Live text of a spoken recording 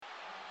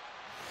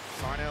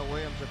Darnell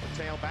Williams at the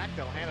tailback.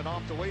 They'll hand it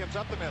off to Williams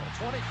up the middle.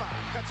 25,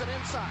 cuts it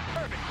inside.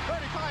 30,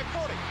 35,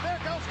 40.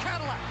 There goes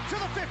Cadillac to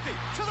the 50,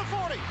 to the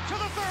 40, to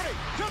the 30,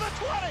 to the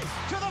 20,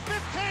 to the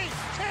 15,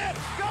 10.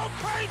 Go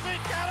crazy,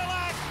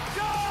 Cadillac!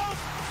 Go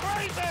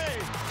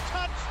crazy!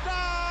 Touchdown!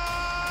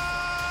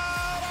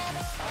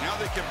 Now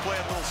they can play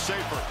a little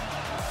safer,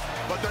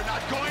 but they're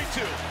not going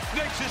to.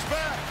 Nix is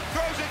back,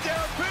 throws it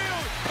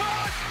downfield.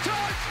 Caught!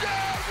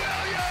 Touchdown,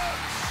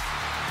 Williams!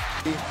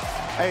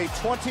 A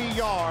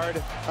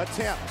 20-yard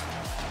attempt.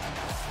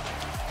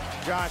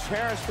 Josh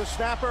Harris, the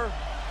snapper.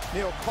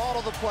 He'll call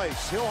to the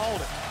place. He'll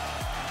hold it.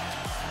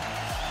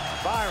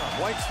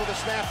 Byram waits for the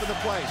snap to the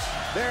place.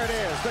 There it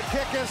is. The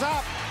kick is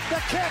up.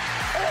 The kick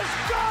is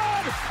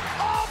good.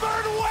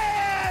 Auburn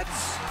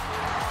wins.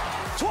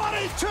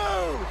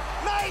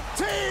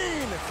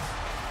 22-19.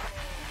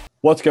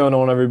 What's going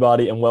on,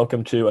 everybody, and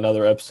welcome to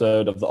another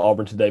episode of the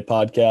Auburn Today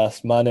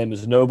podcast. My name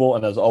is Noble,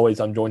 and as always,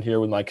 I'm joined here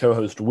with my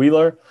co-host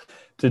Wheeler.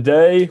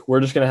 Today, we're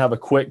just going to have a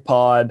quick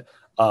pod.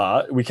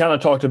 We kind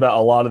of talked about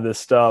a lot of this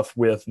stuff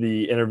with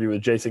the interview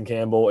with Jason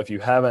Campbell. If you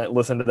haven't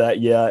listened to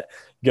that yet,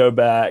 go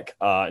back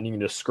and you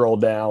can just scroll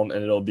down,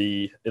 and it'll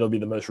be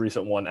the most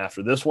recent one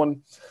after this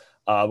one.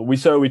 We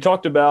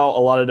talked about a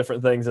lot of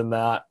different things in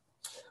that,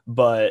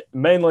 but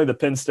mainly the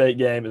Penn State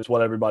game is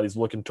what everybody's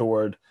looking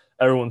toward.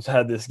 Everyone's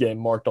had this game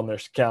marked on their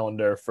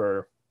calendar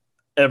for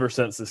ever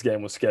since this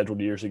game was scheduled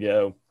years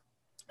ago.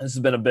 This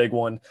has been a big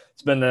one.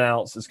 It's been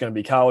announced. It's going to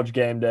be College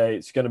game day.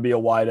 It's going to be a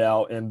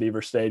whiteout in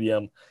Beaver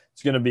Stadium.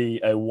 It's going to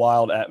be a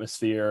wild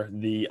atmosphere.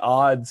 The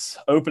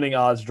opening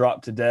odds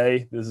dropped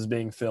today. This is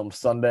being filmed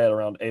Sunday at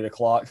around 8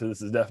 o'clock, so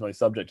this is definitely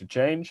subject to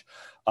change.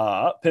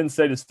 Penn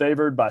State is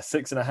favored by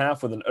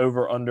 6.5 with an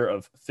over-under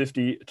of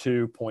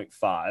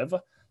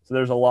 52.5. So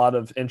there's a lot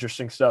of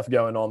interesting stuff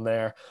going on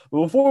there.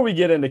 But before we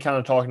get into kind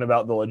of talking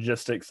about the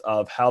logistics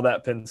of how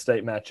that Penn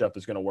State matchup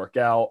is going to work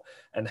out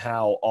and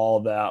how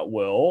all that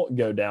will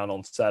go down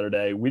on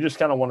Saturday, we just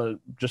kind of want to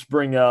just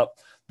bring up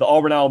the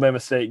Auburn-Alabama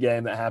State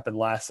game that happened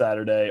last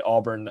Saturday.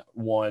 Auburn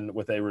won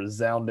with a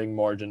resounding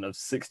margin of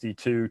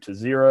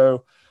 62-0.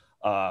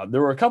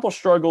 There were a couple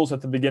struggles at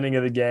the beginning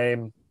of the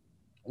game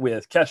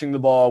with catching the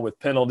ball, with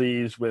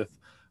penalties, with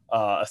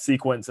a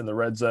sequence in the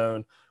red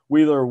zone.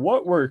 Wheeler,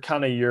 what were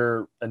kind of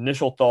your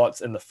initial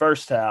thoughts in the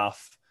first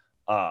half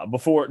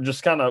before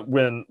just kind of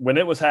when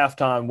it was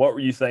halftime? What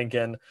were you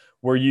thinking?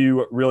 Were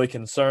you really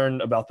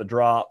concerned about the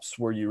drops?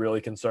 Were you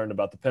really concerned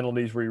about the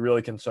penalties? Were you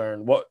really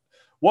concerned? What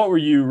were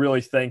you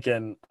really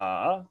thinking,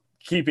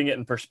 keeping it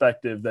in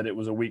perspective that it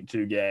was a week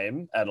 2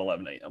 game at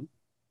 11 a.m.?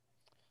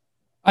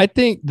 I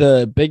think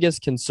the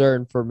biggest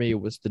concern for me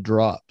was the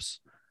drops.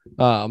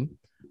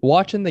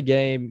 Watching the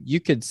game, you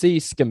could see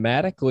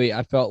schematically,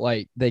 I felt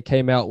like they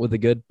came out with a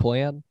good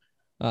plan.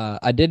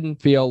 I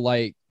didn't feel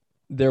like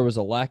there was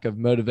a lack of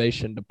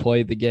motivation to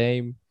play the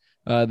game.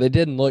 They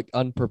didn't look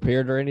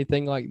unprepared or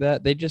anything like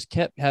that. They just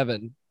kept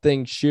having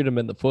things shoot them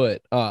in the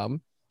foot.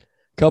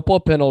 Couple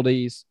of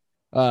penalties.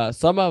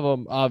 Some of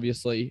them,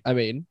 obviously,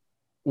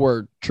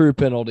 were true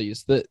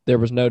penalties that there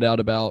was no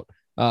doubt about.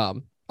 A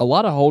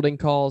lot of holding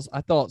calls.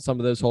 I thought some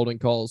of those holding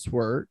calls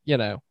were,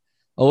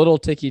 a little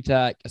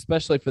ticky-tack,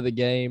 especially for the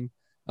game.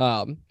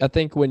 I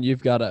think when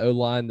you've got an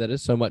O-line that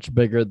is so much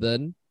bigger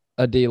than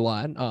a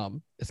D-line,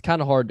 it's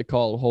kind of hard to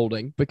call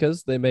holding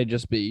because they may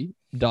just be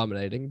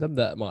dominating them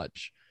that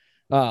much.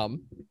 So,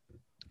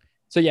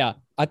 yeah,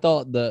 I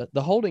thought the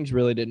holdings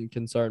really didn't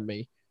concern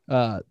me.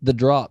 The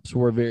drops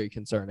were very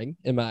concerning,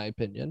 in my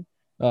opinion.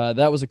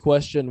 That was a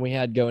question we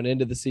had going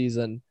into the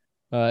season.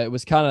 It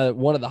was kind of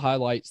one of the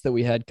highlights that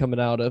we had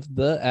coming out of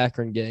the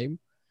Akron game.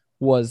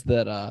 Was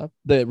that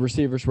the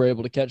receivers were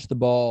able to catch the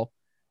ball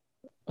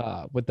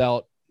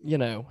without,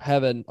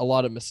 having a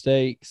lot of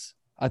mistakes.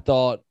 I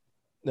thought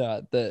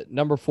the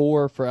number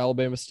 4 for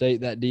Alabama State,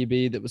 that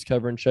DB that was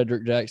covering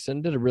Shedrick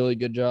Jackson, did a really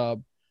good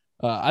job.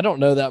 I don't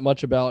know that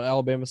much about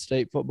Alabama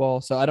State football,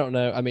 so I don't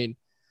know.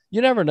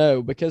 You never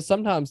know because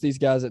sometimes these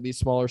guys at these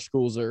smaller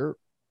schools are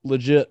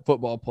legit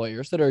football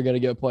players that are going to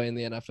go play in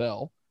the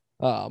NFL.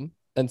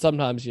 And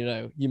sometimes,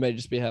 you may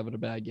just be having a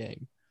bad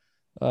game.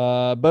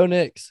 Bo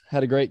Nix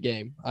had a great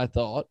game, I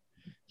thought.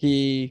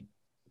 He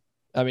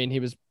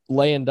was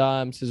laying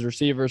dimes. His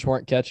receivers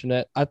weren't catching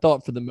it. I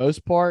thought for the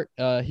most part,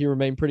 he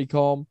remained pretty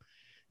calm.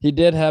 He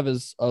did have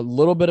a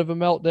little bit of a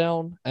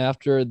meltdown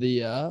after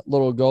the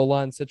little goal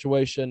line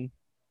situation,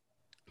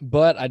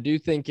 but I do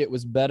think it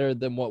was better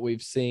than what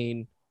we've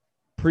seen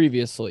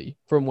previously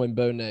from when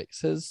Bo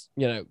Nix has,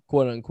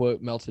 quote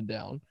unquote, melted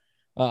down.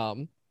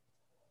 And,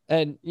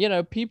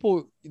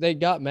 people, they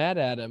got mad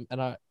at him,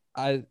 and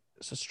I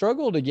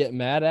struggle to get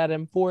mad at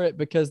him for it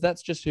because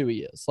that's just who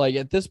he is. Like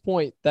at this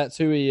point, that's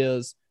who he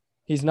is.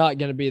 He's not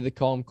going to be the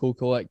calm, cool,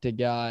 collected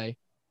guy.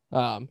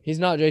 He's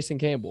not Jason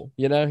Campbell.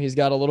 He's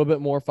got a little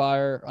bit more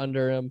fire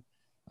under him.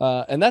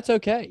 And that's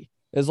okay.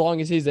 As long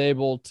as he's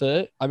able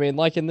to,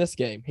 like in this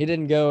game, he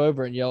didn't go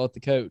over and yell at the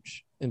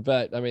coach. In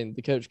fact,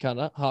 the coach kind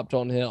of hopped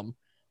on him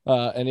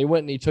and he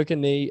went and he took a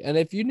knee. And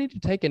if you need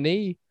to take a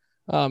knee,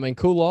 and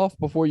cool off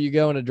before you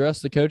go and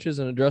address the coaches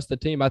and address the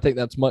team. I think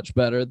that's much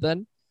better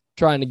than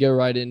trying to go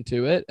right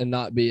into it and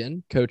not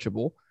being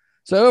coachable.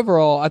 So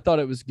overall, I thought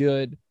it was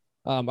good.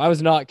 I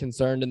was not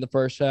concerned in the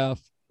first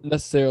half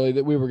necessarily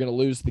that we were going to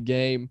lose the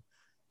game.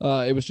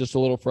 It was just a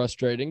little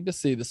frustrating to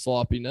see the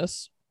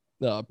sloppiness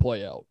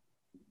play out.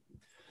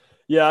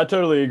 Yeah, I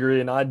totally agree.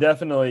 And I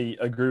definitely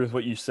agree with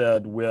what you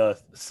said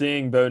with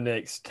seeing Bo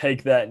Nix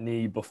take that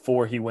knee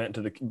before he went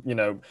to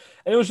and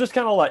it was just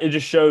kind of like, it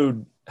just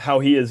showed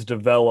how he has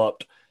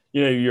developed.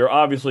 You're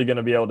obviously going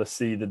to be able to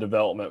see the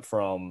development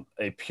from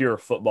a pure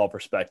football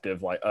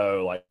perspective.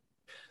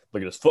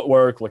 Look at his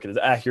footwork, look at his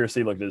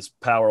accuracy, look at his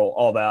power,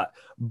 all that.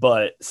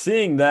 But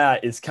seeing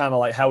that is kind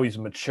of like how he's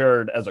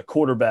matured as a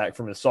quarterback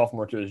from his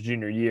sophomore to his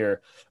junior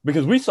year,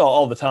 because we saw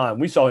all the time,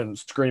 we saw him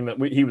screaming.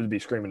 He would be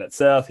screaming at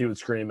Seth. He would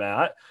scream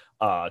at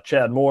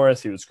Chad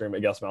Morris. He would scream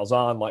at Gus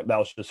Malzahn. Like, that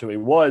was just who he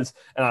was.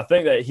 And I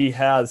think that he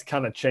has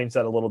kind of changed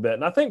that a little bit.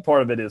 And I think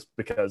part of it is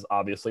because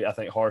obviously I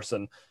think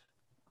Harsin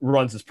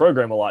runs his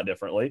program a lot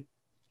differently.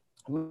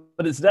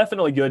 But it's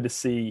definitely good to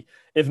see,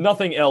 if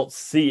nothing else,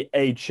 see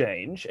a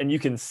change. And you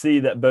can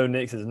see that Bo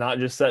Nix is not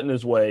just set in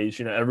his ways.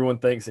 Everyone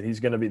thinks that he's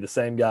going to be the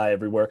same guy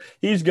everywhere.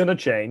 He's going to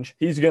change.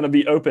 He's going to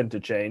be open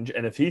to change.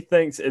 And if he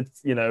thinks if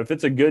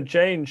it's a good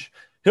change,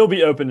 he'll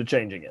be open to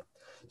changing it.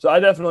 So I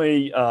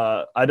definitely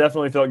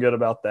felt good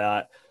about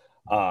that.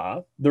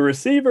 The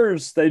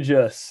receivers, I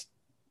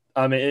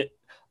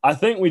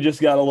think we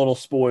just got a little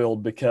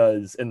spoiled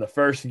because in the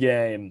first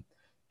game,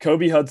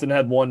 Kobe Hudson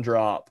had one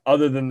drop.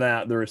 Other than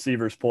that, the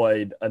receivers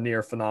played a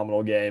near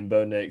phenomenal game.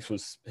 Bo Nix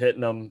was hitting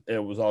them. It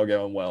was all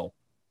going well.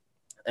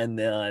 And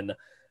then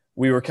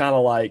we were kind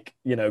of like,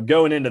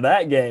 going into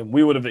that game,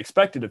 we would have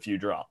expected a few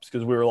drops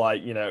because we were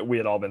like, we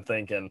had all been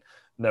thinking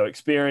no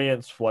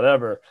experience,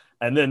 whatever.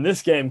 And then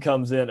this game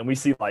comes in and we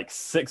see like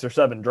 6 or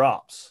 7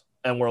 drops.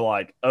 And we're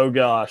like, oh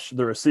gosh,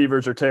 the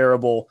receivers are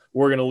terrible.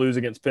 We're going to lose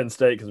against Penn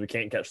State because we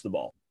can't catch the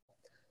ball.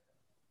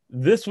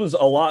 This was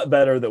a lot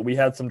better that we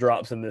had some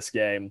drops in this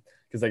game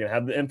because they can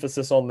have the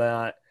emphasis on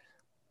that.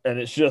 And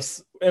it's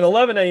just an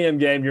 11 a.m.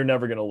 game, you're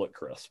never going to look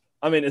crisp.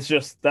 That's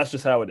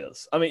just how it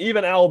is.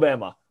 Even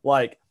Alabama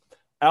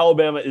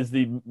is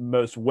the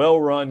most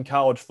well-run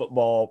college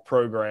football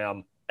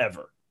program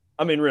ever.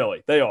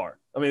 Really, they are.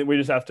 We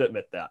just have to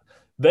admit that.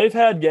 They've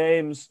had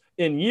games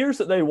in years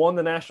that they won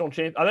the national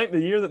championship. I think the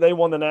year that they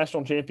won the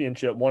national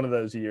championship, one of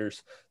those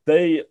years,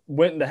 they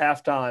went into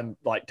halftime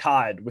like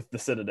tied with the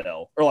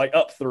Citadel or like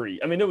up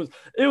 3.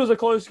 It was a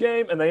close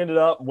game and they ended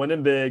up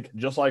winning big,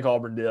 just like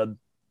Auburn did.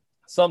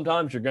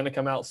 Sometimes you're going to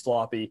come out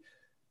sloppy,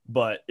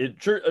 but it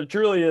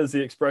truly is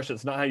the expression.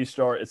 It's not how you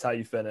start, it's how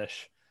you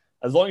finish.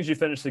 As long as you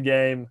finish the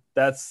game,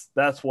 that's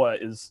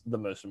what is the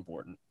most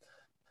important.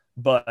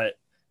 But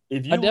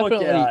if you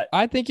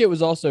I think it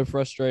was also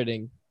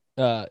frustrating.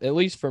 At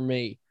least for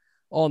me,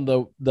 on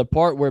the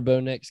part where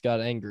Bo Nix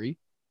got angry,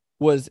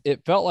 was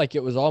it felt like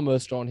it was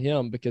almost on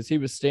him because he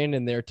was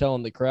standing there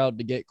telling the crowd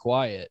to get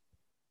quiet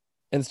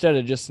instead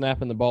of just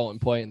snapping the ball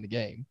and playing the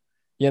game.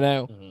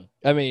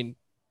 Mm-hmm.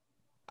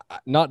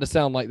 Not to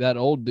sound like that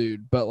old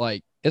dude, but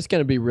like it's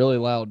going to be really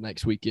loud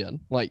next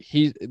weekend. Like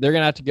they're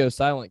going to have to go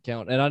silent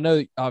count. And I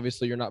know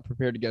obviously you're not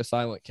prepared to go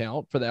silent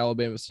count for the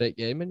Alabama State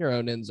game in your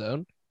own end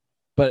zone.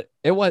 But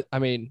it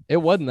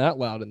wasn't that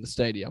loud in the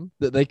stadium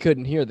that they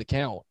couldn't hear the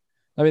count.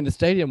 The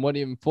stadium wasn't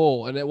even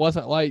full, and it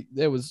wasn't like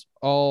it was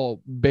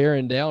all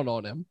bearing down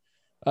on him.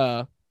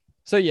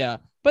 So, yeah.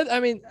 But,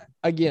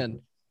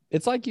 again,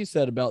 it's like you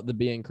said about the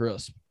being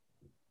crisp.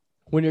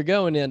 When you're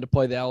going in to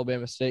play the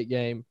Alabama State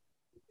game,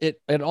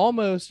 it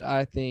almost,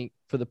 I think,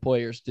 for the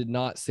players did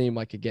not seem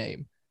like a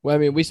game. Well,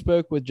 we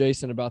spoke with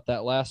Jason about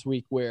that last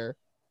week where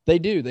they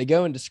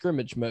go into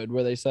scrimmage mode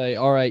where they say,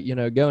 all right,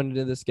 going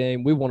into this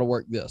game, we want to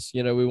work this,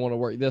 we want to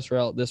work this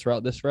route, this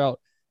route, this route.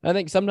 I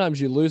think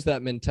sometimes you lose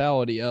that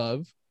mentality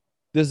of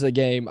this is a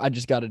game. I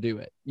just got to do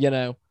it,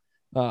 and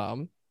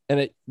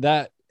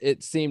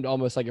it seemed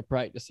almost like a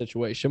practice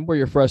situation where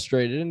you're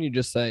frustrated and you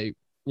just say,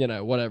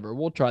 whatever,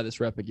 we'll try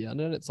this rep again.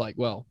 And it's like,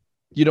 well,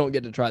 you don't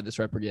get to try this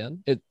rep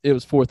again. It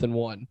was 4th and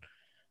 1.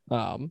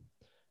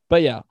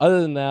 But yeah,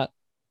 other than that,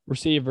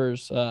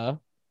 receivers,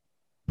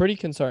 pretty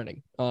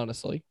concerning,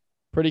 honestly.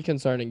 Pretty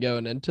concerning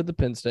going into the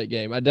Penn State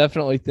game. I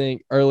definitely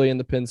think early in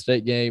the Penn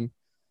State game,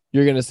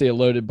 you're going to see a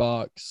loaded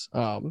box.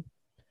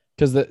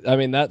 Because,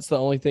 that's the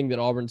only thing that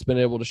Auburn's been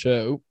able to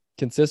show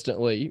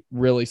consistently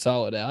really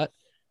solid at.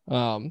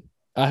 I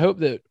hope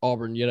that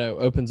Auburn,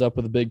 opens up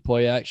with a big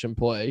play action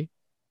play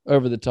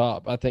over the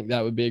top. I think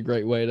that would be a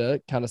great way to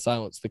kind of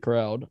silence the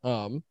crowd.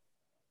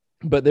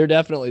 But they're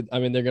definitely, they're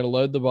going to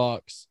load the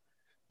box.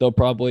 They'll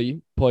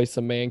probably play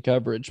some man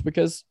coverage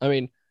because,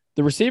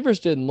 the receivers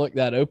didn't look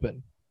that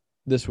open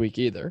this week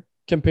either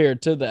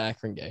compared to the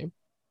Akron game.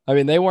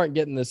 They weren't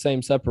getting the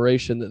same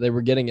separation that they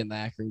were getting in the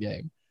Akron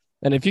game.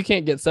 And if you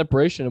can't get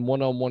separation in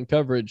one-on-one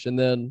coverage, and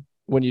then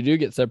when you do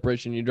get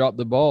separation, you drop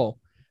the ball,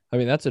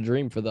 that's a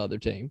dream for the other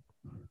team.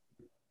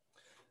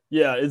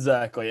 Yeah,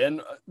 exactly.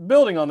 And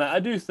building on that, I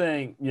do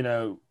think,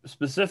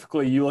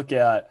 specifically you look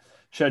at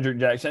Shedrick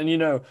Jackson,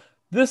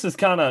 this is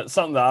kind of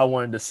something that I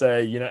wanted to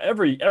say. You know,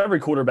 every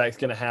quarterback's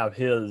going to have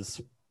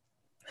his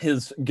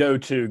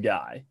go-to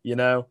guy, you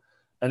know,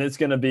 and it's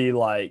going to be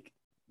like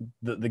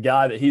the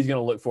guy that he's going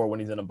to look for when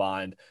he's in a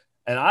bind.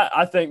 And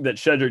I think that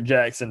Shedrick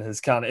Jackson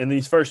has kind of, in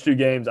these first two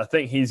games, I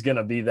think he's going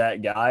to be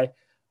that guy.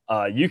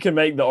 You can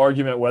make the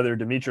argument whether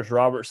Demetrius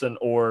Robertson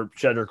or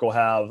Shedrick will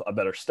have a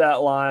better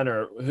stat line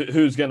or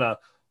who's going to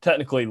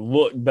technically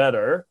look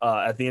better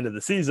at the end of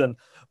the season.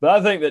 But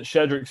I think that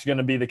Shedrick's going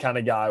to be the kind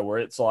of guy where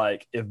it's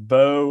like if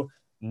Bo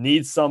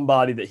needs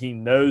somebody that he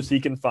knows he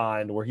can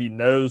find, where he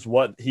knows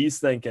what he's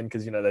thinking,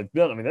 because, you know, they've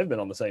been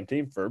on the same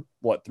team for,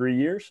 3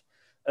 years?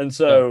 And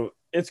so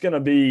it's going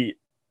to be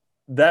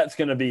 – that's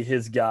going to be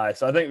his guy.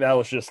 So I think that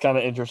was just kind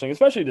of interesting,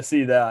 especially to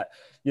see that,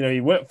 you know,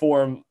 he went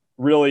for him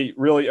really,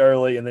 really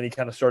early, and then he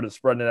kind of started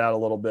spreading it out a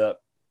little bit.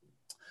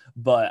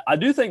 But I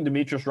do think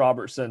Demetrius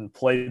Robertson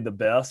played the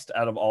best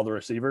out of all the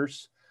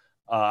receivers.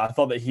 I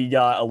thought that he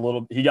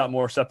got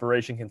more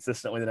separation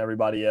consistently than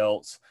everybody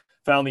else,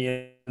 found the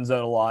end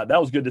zone a lot.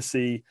 That was good to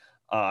see.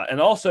 And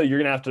also you're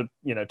going to have to,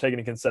 you know, take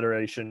into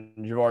consideration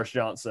Javaris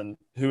Johnson,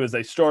 who is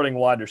a starting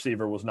wide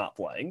receiver, was not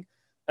playing.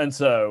 And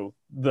so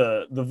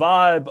the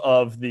vibe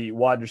of the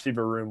wide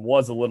receiver room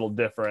was a little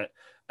different.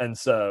 And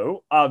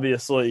so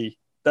obviously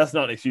that's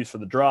not an excuse for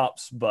the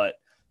drops, but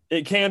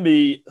it can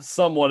be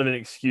somewhat of an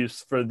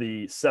excuse for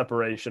the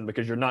separation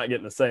because you're not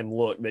getting the same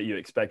look that you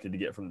expected to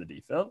get from the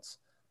defense.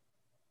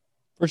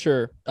 For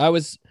sure.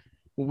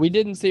 We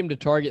didn't seem to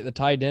target the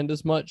tight end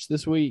as much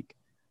this week.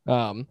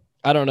 I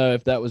don't know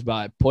if that was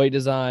by play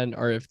design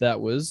or if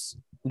that was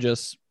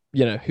just,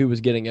 you know, who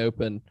was getting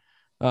open.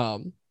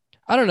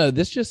 I don't know.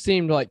 This just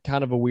seemed like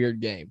kind of a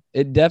weird game.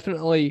 It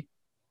definitely,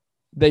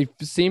 they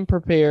seemed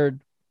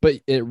prepared,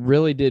 but it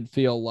really did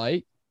feel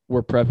like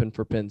we're prepping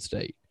for Penn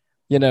State.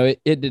 You know,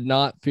 it did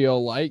not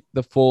feel like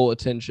the full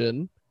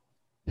attention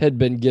had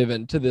been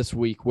given to this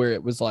week where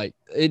it was like,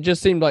 it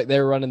just seemed like they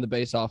were running the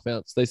base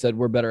offense. They said,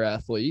 we're better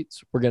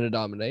athletes. We're going to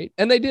dominate.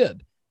 And they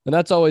did. And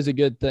that's always a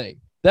good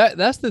thing.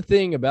 That's the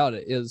thing about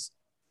it is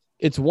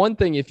it's one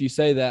thing if you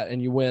say that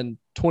and you win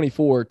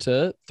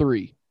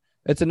 24-3.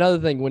 It's another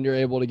thing when you're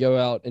able to go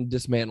out and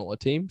dismantle a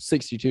team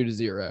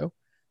 62-0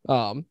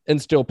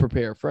 and still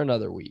prepare for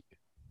another week.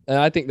 And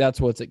I think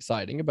that's what's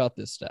exciting about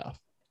this staff.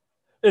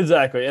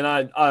 Exactly. And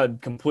I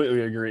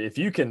completely agree. If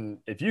you can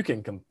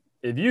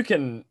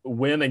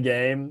win a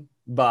game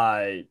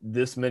by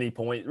this many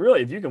points,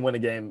 really, if you can win a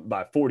game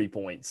by 40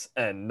 points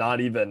and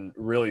not even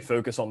really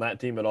focus on that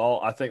team at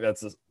all, I think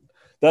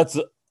that's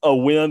a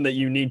win that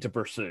you need to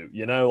pursue.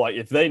 You know, like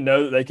if they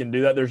know that they can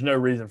do that, there's no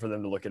reason for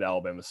them to look at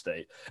Alabama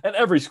State. And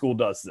every school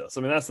does this.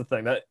 I mean, that's the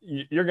thing that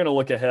you're going to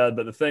look ahead.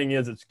 But the thing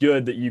is, it's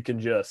good that you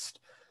can just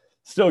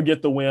still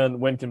get the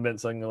win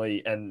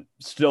convincingly, and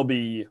still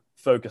be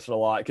focused a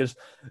lot. Because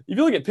if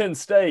you look at Penn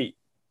State,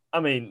 I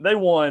mean, they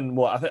won,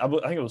 I think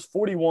it was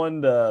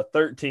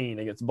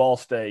 41-13 against Ball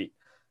State.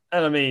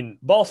 And I mean,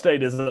 Ball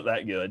State isn't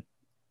that good.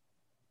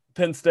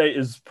 Penn State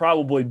is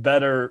probably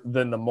better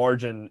than the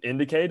margin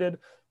indicated.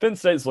 Penn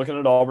State's looking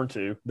at Auburn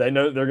too. They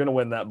know they're going to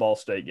win that Ball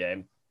State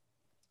game.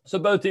 So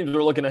both teams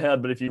are looking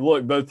ahead. But if you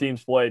look, both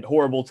teams played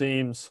horrible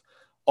teams.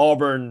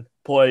 Auburn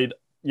played,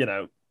 you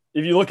know,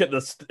 if you look at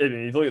the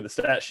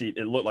stat sheet,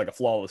 it looked like a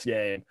flawless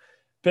game.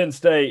 Penn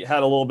State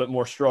had a little bit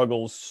more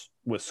struggles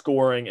with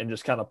scoring and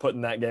just kind of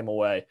putting that game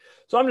away.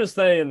 So I'm just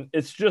saying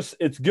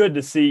it's good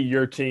to see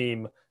your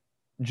team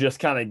just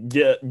kind of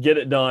get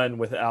it done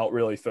without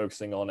really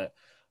focusing on it.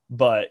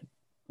 But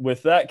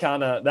with that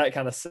kind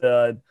of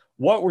said,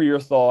 what were your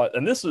thoughts?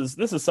 And this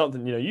is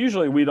something, you know,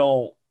 usually we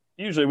don't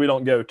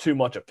go too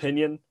much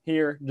opinion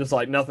here, just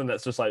like nothing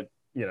that's just like,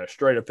 you know,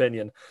 straight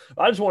opinion.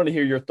 I just wanted to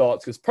hear your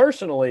thoughts because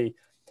personally,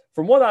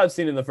 from what I've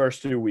seen in the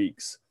first 2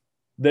 weeks,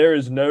 there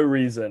is no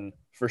reason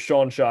for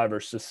Shaun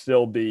Shivers to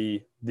still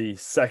be the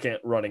second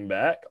running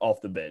back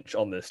off the bench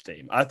on this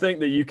team. I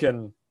think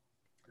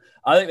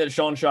that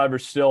Shaun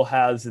Shivers still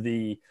has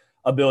the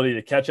ability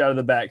to catch out of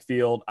the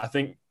backfield.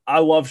 I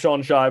love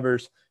Shaun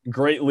Shivers,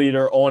 great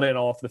leader on and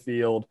off the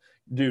field.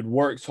 Dude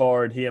works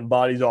hard. He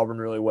embodies Auburn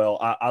really well.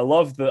 I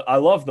love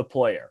the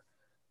player.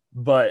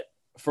 But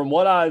from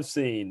what I've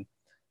seen,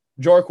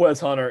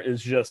 Jarquez Hunter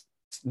is just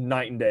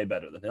night and day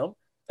better than him.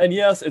 And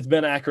yes, it's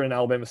Ben Akron and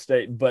Alabama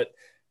State, but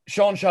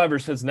Shaun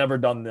Shivers has never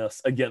done this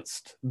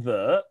against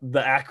the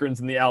Akrons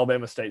and the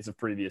Alabama States of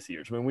previous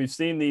years. When we've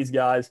seen these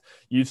guys,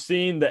 you've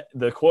seen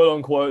the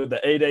quote-unquote,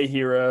 the A-Day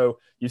hero.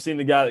 You've seen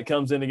the guy that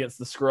comes in against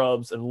the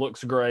scrubs and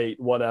looks great,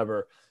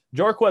 whatever.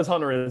 Jarquez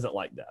Hunter isn't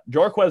like that.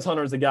 Jarquez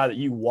Hunter is a guy that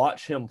you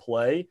watch him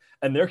play,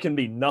 and there can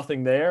be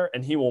nothing there,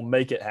 and he will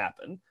make it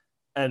happen.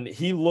 And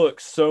he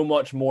looks so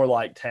much more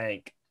like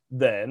Tank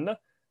than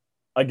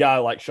a guy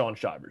like Shaun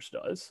Shivers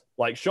does.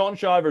 Like Shaun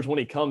Shivers, when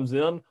he comes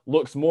in,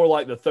 looks more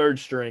like the third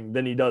string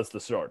than he does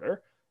the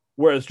starter,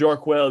 whereas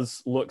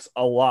Jarquez looks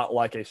a lot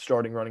like a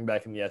starting running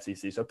back in the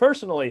SEC. So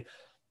personally,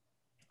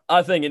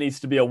 I think it needs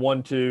to be a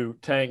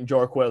 1-2 Tank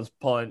Jarquez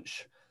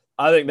punch.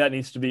 I think that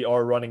needs to be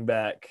our running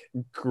back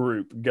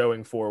group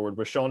going forward,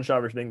 with Shaun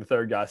Shivers being the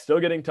third guy, still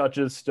getting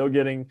touches, still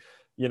getting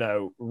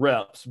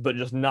reps, but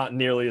just not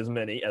nearly as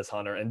many as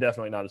Hunter and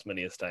definitely not as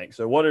many as Tank.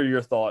 So what are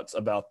your thoughts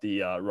about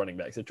the running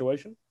back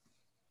situation?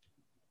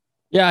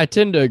 Yeah, I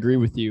tend to agree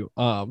with you.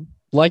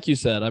 Like you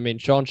said, I mean,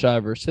 Shaun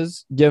Shivers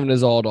has given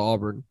his all to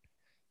Auburn.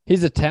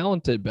 He's a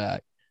talented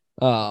back.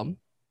 And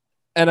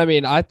I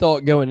mean, I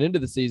thought going into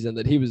the season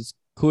that he was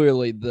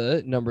clearly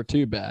the number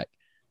 2 back.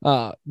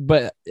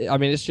 But I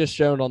mean, it's just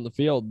shown on the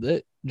field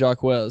that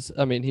Jaquez,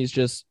 I mean,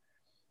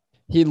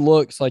 he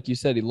looks, like you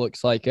said, he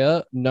looks like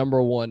a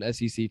number 1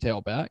 SEC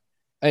tailback,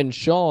 and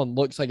Shaun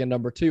looks like a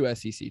number 2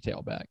 SEC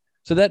tailback.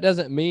 So that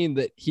doesn't mean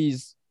that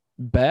he's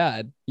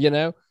bad,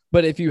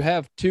 but if you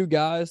have 2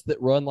 guys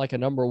that run like a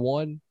number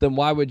 1, then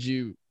why would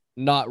you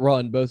not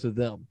run both of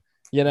them?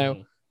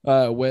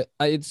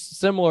 It's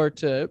similar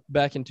to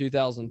back in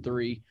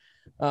 2003,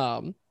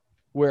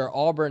 where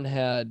Auburn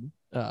had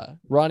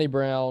Ronnie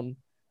Brown,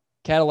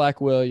 Cadillac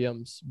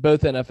Williams,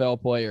 both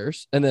NFL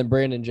players, and then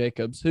Brandon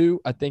Jacobs,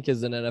 who I think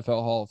is an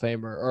NFL Hall of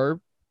Famer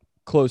or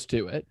close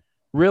to it.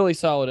 Really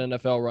solid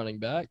NFL running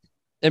back.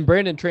 And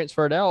Brandon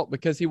transferred out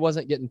because he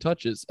wasn't getting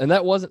touches. And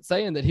that wasn't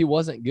saying that he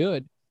wasn't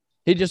good.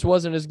 He just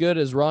wasn't as good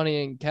as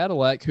Ronnie and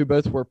Cadillac, who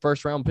both were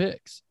first-round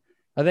picks.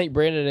 I think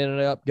Brandon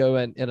ended up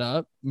going in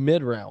a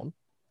mid-round.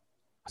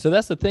 So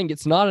that's the thing.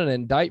 It's not an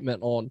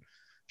indictment on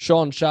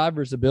Shaun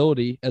Shivers'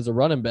 ability as a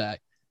running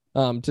back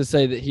to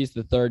say that he's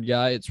the 3rd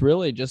guy. It's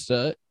really just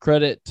a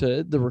credit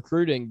to the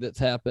recruiting that's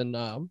happened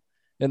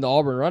in the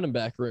Auburn running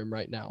back room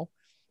right now.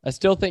 I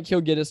still think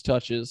he'll get his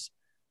touches.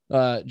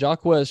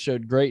 Jaquez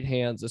showed great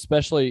hands,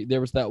 especially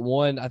there was that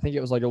one, I think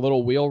it was like a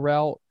little wheel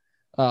route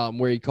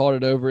where he caught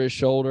it over his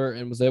shoulder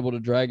and was able to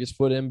drag his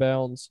foot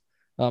inbounds.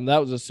 That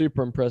was a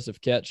super impressive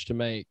catch to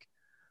make,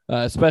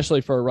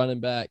 especially for a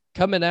running back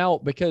coming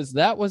out, because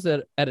that was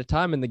at a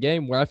time in the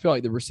game where I feel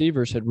like the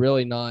receivers had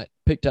really not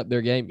picked up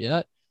their game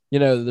yet.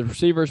 The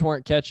receivers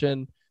weren't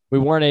catching. We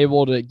weren't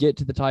able to get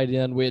to the tight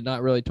end. We had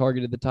not really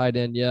targeted the tight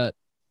end yet.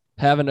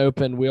 Have an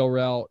open wheel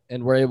route,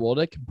 and we're able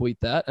to complete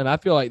that. And I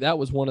feel like that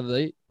was one of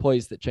the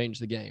plays that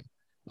changed the game.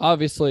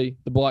 Obviously,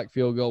 the block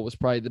field goal was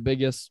probably the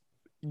biggest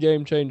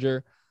game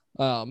changer.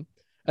 And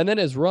then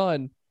his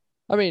run,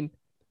 I mean,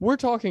 we're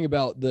talking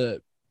about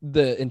the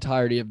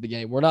entirety of the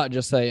game. We're not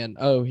just saying,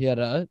 oh, he had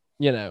a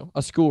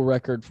school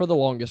record for the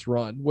longest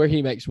run where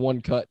he makes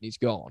one cut and he's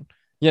gone,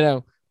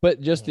 but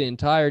just the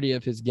entirety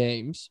of his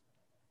games,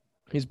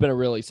 he's been a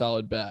really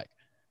solid back.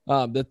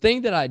 The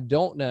thing that I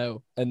don't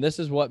know, and this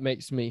is what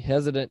makes me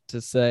hesitant to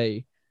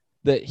say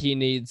that he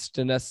needs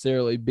to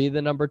necessarily be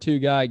the number 2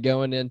 guy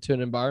going into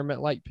an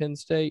environment like Penn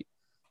State,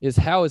 is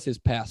how is his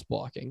pass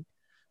blocking?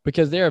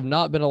 Because there have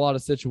not been a lot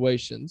of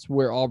situations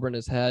where Auburn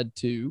has had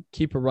to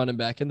keep a running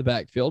back in the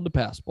backfield to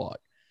pass block.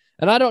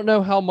 And I don't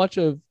know how much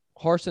of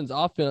Harsin's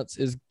offense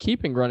is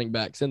keeping running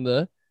backs in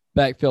the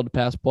backfield to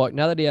pass block.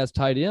 Now that he has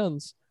tight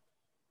ends,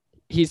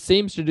 he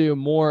seems to do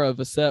more of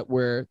a set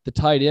where the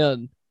tight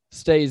end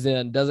stays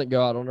in, doesn't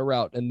go out on a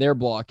route, and they're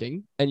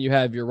blocking, and you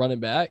have your running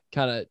back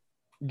kind of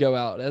go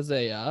out as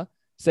a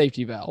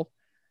safety valve.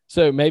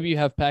 So maybe you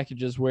have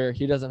packages where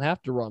he doesn't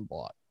have to run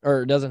block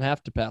or doesn't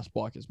have to pass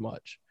block as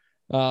much.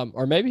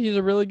 Or maybe he's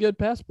a really good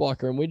pass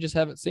blocker and we just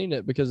haven't seen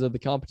it because of the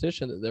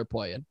competition that they're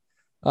playing.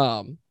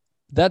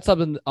 That's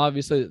something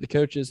obviously that the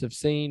coaches have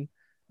seen.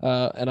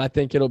 And I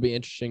think it'll be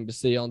interesting to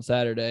see on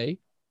Saturday.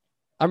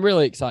 I'm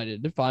really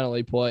excited to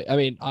finally play. I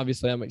mean,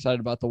 obviously I'm excited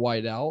about the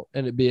whiteout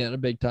and it being a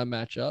big time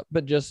matchup,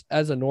 but just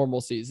as a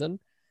normal season,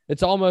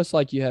 it's almost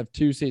like you have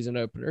 2 season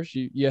openers.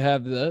 You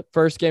have the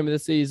first game of the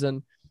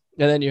season,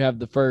 and then you have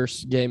the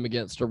first game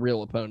against a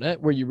real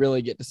opponent where you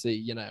really get to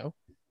see,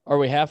 are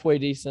we halfway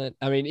decent?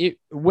 I mean,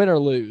 win or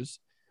lose,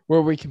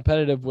 were we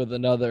competitive with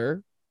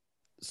another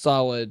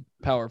solid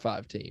Power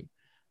 5 team?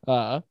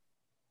 So,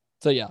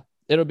 yeah,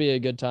 it'll be a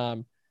good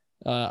time.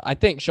 I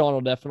think Shaun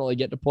will definitely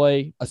get to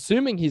play,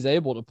 assuming he's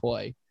able to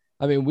play.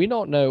 I mean, we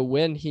don't know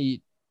when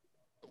we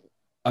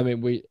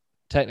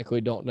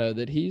technically don't know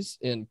that he's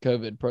in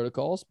COVID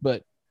protocols,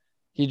 but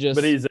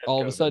he's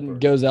all of a sudden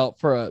goes out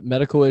for a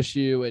medical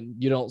issue,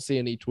 and you don't see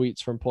any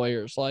tweets from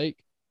players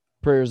like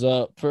prayers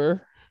up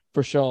for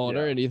Shaun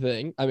or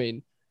anything. I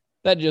mean,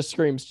 that just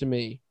screams to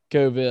me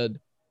COVID.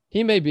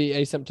 He may be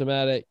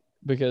asymptomatic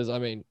because, I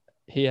mean,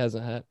 he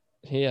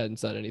hadn't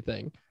said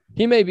anything.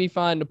 He may be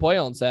fine to play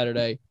on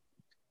Saturday,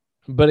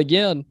 but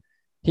again,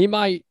 he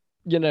might,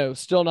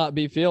 still not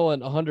be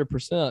feeling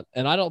 100%.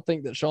 And I don't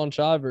think that Shaun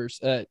Shivers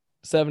at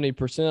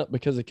 70%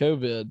 because of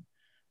COVID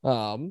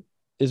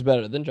is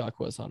better than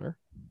Jaquez Hunter.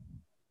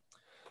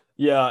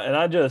 Yeah, and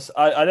I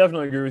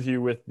definitely agree with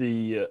you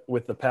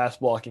with the pass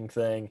blocking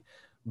thing,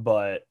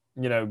 but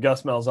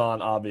Gus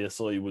Malzahn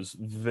obviously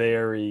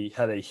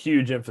had a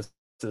huge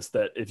emphasis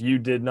that if you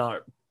did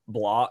not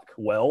block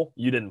well,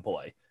 you didn't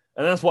play.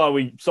 And that's why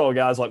we saw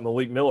guys like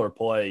Malik Miller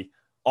play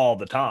all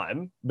the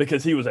time,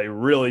 because he was a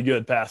really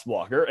good pass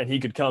blocker and he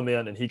could come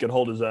in and he could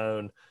hold his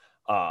own.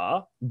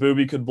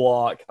 Booby could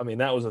block. I mean,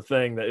 that was a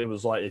thing that it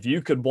was like, if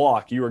you could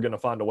block, you were going to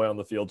find a way on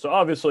the field. So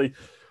obviously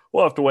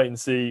we'll have to wait and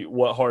see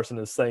what Harsin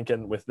is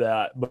thinking with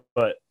that.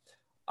 But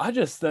I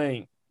just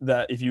think,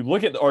 that if you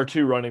look at our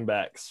two running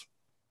backs,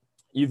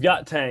 you've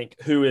got Tank,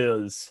 who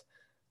is,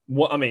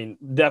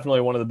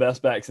 definitely one of the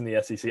best backs in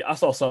the SEC. I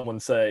saw someone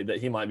say that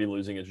he might be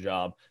losing his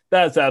job.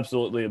 That's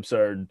absolutely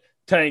absurd.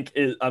 Tank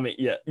is,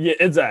 yeah,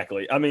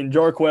 exactly.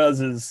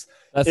 Jarquez is,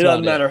 it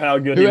doesn't matter how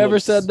good he looks. Whoever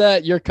said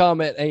that, your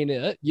comment ain't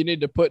it. You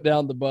need to put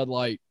down the Bud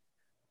Light.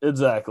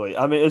 Exactly.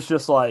 It's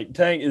just like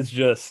Tank is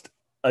just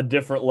a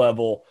different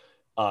level,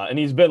 and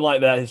he's been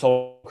like that his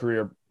whole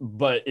career.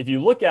 But if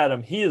you look at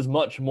him, he is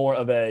much more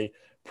of a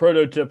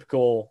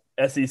prototypical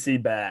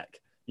SEC back.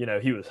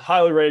 He was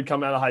highly rated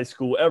coming out of high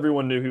school.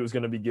 Everyone knew he was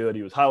going to be good.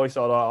 He was highly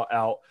sought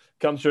out.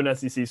 Comes to an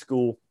SEC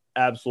school,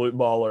 absolute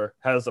baller,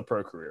 has a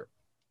pro career.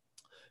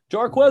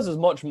 Jarquez is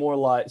much more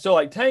like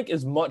Tank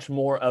is much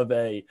more of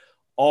a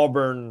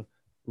Auburn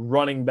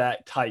running back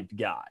type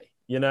guy.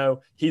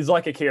 He's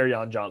like a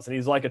Kerryon Johnson.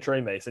 He's like a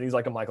Trey Mason. He's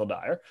like a Michael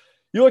Dyer.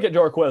 You look at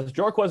Jarquez.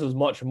 Jarquez is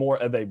much more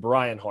of a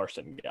Brian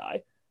Harsin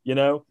guy.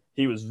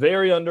 He was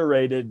very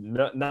underrated.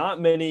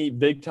 Not many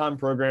big-time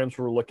programs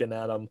were looking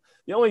at him.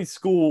 The only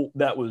school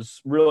that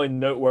was really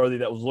noteworthy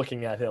that was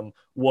looking at him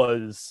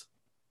was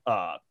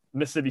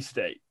Mississippi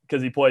State,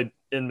 because he played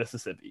in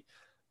Mississippi.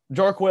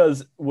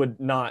 Jarquez would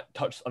not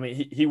touch.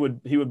 He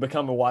would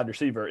become a wide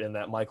receiver in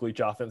that Mike Leach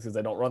offense because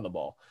they don't run the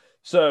ball.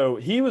 So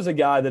he was a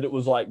guy that it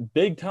was like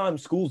big-time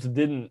schools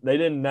didn't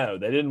know.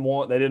 They didn't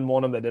want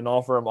him. They didn't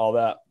offer him all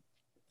that.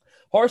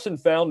 Harsin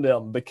found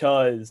him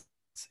because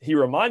he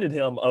reminded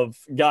him of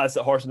guys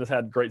that Harsin has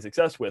had great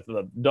success with,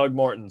 the Doug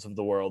Martins of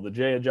the world, the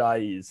Jay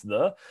Ajayis,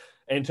 the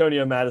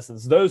Antonio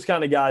Madisons, those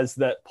kind of guys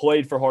that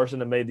played for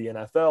Harsin and made the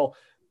NFL,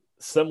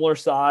 similar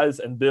size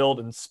and build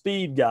and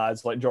speed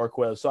guys like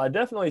Jarquez. So I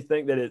definitely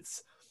think that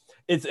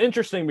it's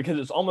interesting because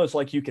it's almost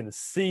like you can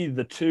see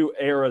the two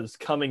eras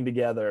coming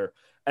together,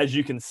 as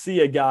you can see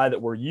a guy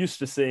that we're used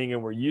to seeing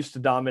and we're used to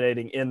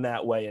dominating in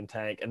that way in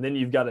Tank. And then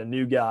you've got a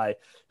new guy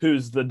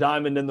who's the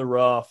diamond in the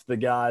rough, the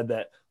guy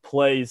that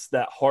plays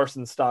that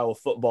Harsin style of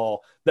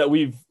football that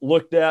we've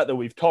looked at, that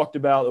we've talked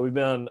about, that we've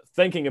been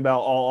thinking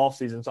about all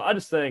offseason. So I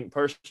just think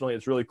personally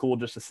it's really cool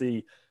just to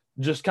see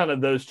just kind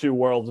of those two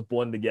worlds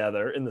blend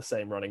together in the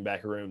same running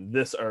back room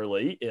this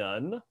early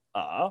in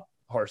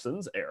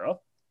Harsin's era.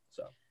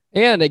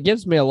 And it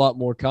gives me a lot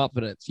more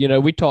confidence.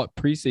 We talked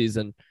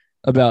preseason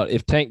about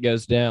if Tank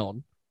goes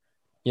down,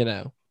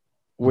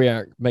 we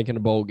aren't making a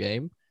bowl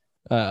game.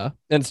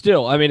 And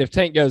still, if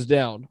Tank goes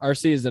down, our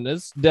season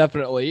is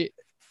definitely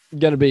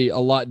going to be a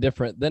lot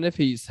different than if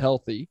he's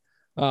healthy.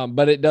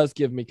 But it does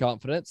give me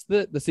confidence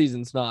that the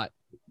season's not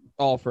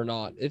all for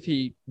naught if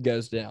he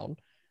goes down.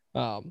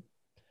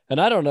 And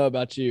I don't know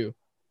about you.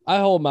 I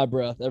hold my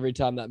breath every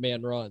time that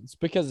man runs,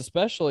 because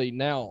especially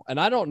now, and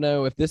I don't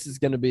know if this is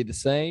going to be the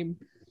same.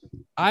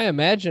 I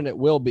imagine it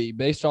will be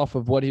based off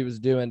of what he was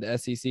doing to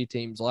SEC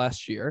teams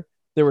last year.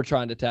 They were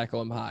trying to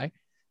tackle him high.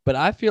 But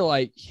I feel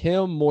like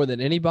him more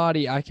than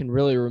anybody I can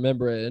really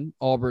remember in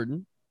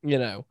Auburn,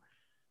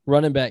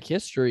 running back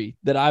history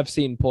that I've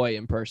seen play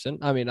in person.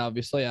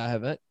 Obviously I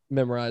haven't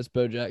memorized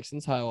Bo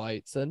Jackson's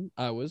highlights, and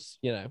I was,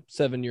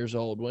 7 years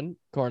old when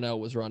Cornell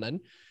was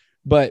running.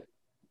 But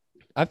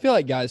I feel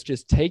like guys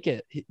just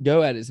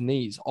go at his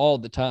knees all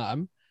the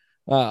time.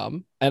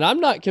 And I'm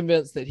not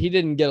convinced that he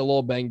didn't get a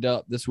little banged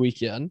up this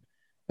weekend.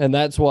 And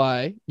that's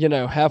why,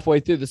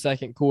 halfway through the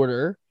second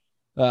quarter,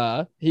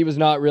 he was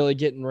not really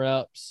getting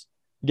reps.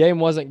 Game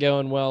wasn't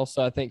going well.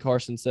 So I think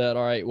Harsin said,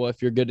 all right, well,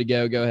 if you're good to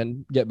go ahead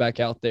and get back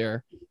out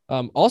there.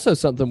 Also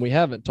something we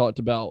haven't talked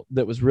about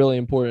that was really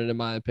important in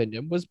my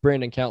opinion was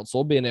Brandon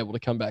Council being able to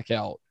come back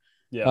out.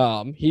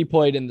 Yeah. He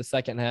played in the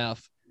second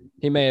half.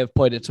 He may have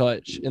played a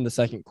touch in the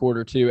second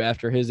quarter too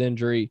after his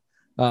injury.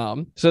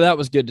 So that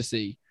was good to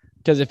see.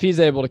 Because if he's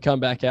able to come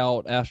back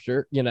out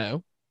after,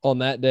 on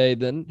that day,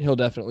 then he'll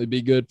definitely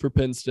be good for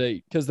Penn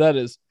State. Because that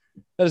is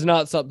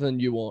not something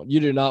you want. You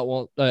do not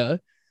want a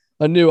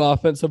new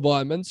offensive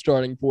lineman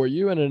starting for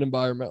you in an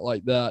environment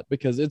like that,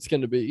 because it's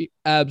going to be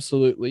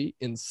absolutely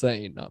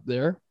insane up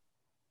there.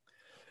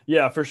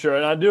 Yeah, for sure.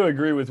 And I do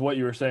agree with what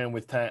you were saying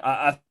with Tank.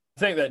 I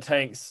think that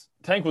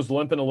Tank was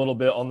limping a little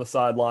bit on the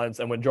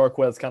sidelines, and when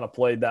Jarquez kind of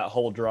played that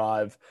whole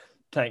drive,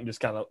 Tank just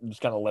kind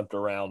of limped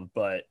around.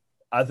 But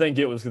I think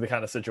it was the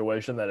kind of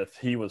situation that if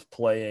he was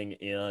playing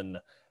in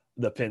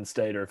the Penn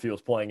State or if he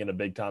was playing in a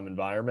big time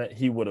environment,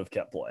 he would have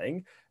kept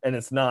playing. And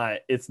it's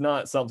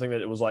not something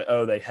that it was like,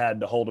 oh, they had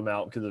to hold him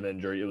out because of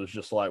injury. It was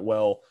just like,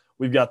 well,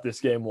 we've got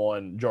this game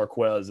won.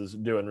 Jarquez is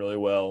doing really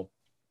well.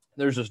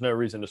 There's just no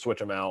reason to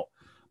switch him out.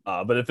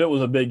 But if it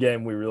was a big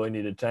game, we really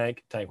needed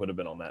Tank would have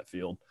been on that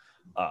field.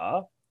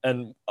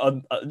 And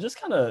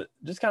just kind of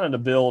to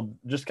build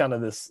just kind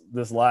of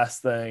this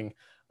last thing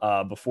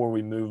before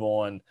we move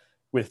on.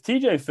 With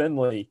TJ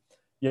Finley,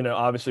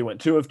 obviously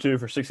went 2 of 2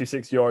 for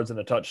 66 yards and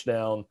a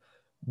touchdown.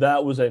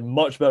 That was a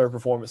much better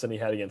performance than he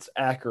had against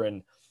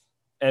Akron.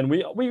 And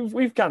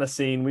we've kind of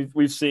seen,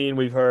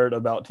 we've heard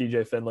about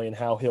TJ Finley and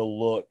how he'll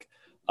look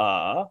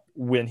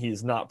when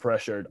he's not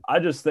pressured. I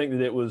just think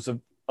that it was a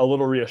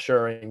little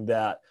reassuring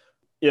that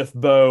if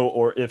Bo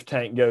or if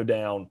Tank go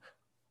down,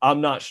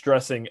 I'm not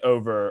stressing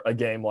over a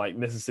game like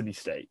Mississippi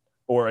State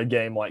or a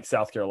game like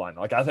South Carolina.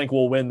 Like, I think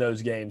we'll win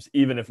those games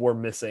even if we're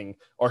missing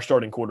our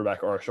starting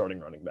quarterback or our starting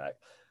running back.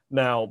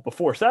 Now,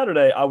 before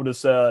Saturday, I would have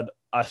said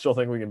I still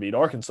think we can beat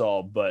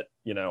Arkansas, but,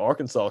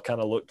 Arkansas kind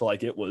of looked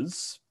like it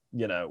was,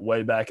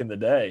 way back in the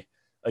day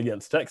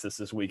against Texas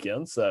this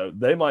weekend. So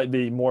they might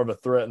be more of a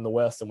threat in the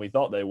West than we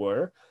thought they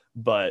were.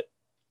 But,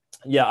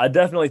 yeah, I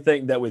definitely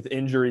think that with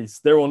injuries,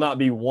 there will not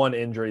be one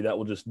injury that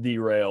will just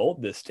derail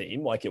this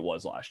team like it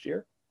was last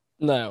year.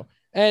 No.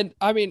 And,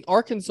 I mean,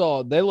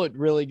 Arkansas, they looked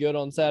really good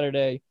on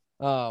Saturday.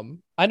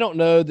 I don't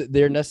know that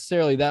they're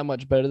necessarily that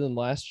much better than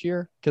last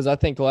year, because I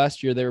think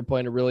last year they were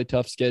playing a really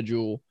tough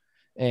schedule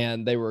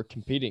and they were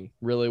competing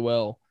really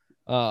well.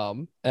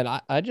 And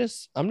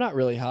I'm not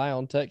really high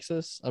on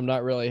Texas. I'm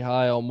not really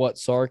high on what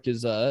Sark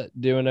is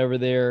doing over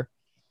there.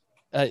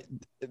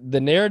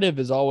 The narrative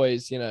is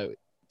always,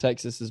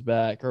 Texas is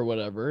back or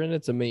whatever, and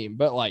it's a meme.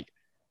 But, like,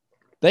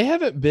 they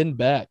haven't been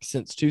back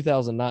since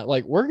 2009.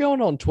 Like, we're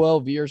going on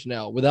 12 years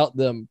now without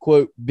them,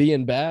 quote,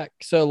 being back.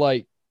 So,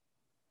 like,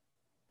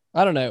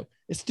 I don't know.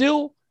 It's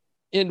still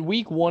in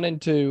week 1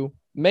 and 2,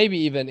 maybe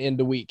even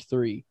into week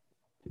 3.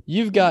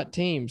 You've got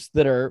teams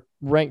that are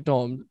ranked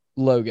on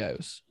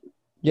logos.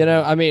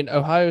 I mean,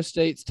 Ohio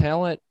State's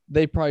talent,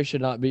 they probably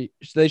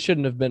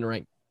shouldn't have been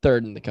ranked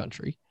 3rd in the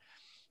country.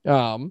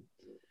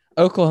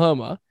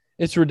 Oklahoma,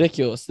 it's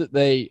ridiculous that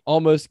they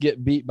almost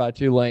get beat by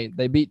Tulane.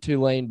 They beat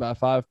Tulane by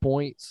 5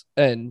 points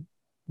and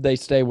they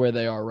stay where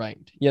they are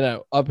ranked,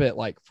 up at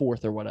like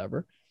 4th or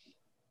whatever.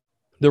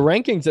 The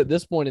rankings at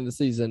this point in the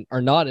season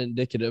are not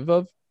indicative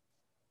of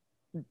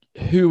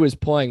who is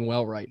playing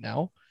well right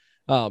now.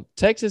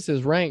 Texas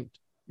is ranked,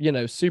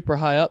 super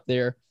high up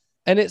there,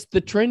 and it's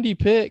the trendy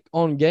pick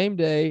on game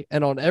day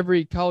and on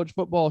every college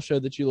football show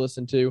that you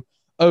listen to.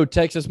 Oh,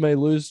 Texas may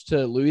lose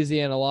to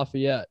Louisiana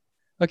Lafayette.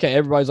 Okay,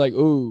 everybody's like,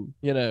 ooh,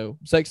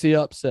 sexy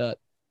upset.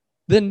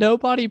 Then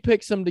nobody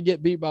picks them to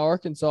get beat by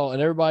Arkansas,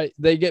 and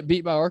they get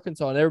beat by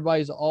Arkansas, and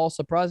everybody's all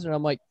surprised. And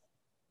I'm like,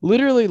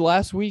 literally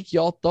last week,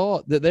 y'all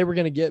thought that they were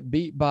going to get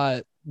beat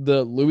by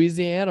the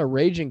Louisiana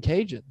Raging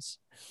Cajuns.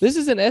 This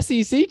is an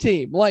SEC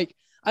team. Like,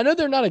 I know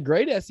they're not a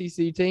great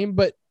SEC team,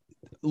 but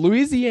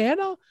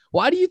Louisiana?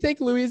 Why do you think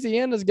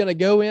Louisiana is going to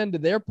go into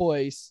their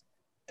place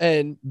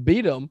and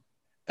beat them?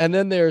 And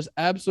then there's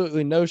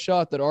absolutely no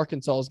shot that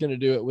Arkansas is going to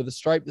do it with a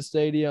stripe the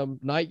stadium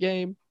night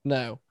game?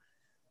 No.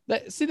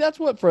 That's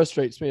what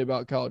frustrates me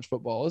about college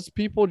football is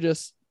people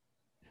just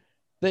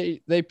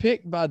they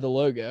pick by the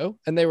logo,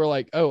 and they were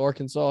like, oh,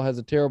 Arkansas has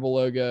a terrible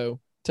logo,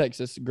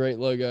 Texas, great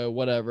logo,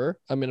 whatever.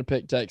 I'm going to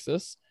pick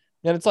Texas.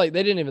 And it's like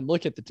they didn't even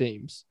look at the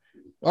teams.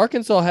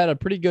 Arkansas had a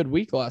pretty good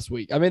week last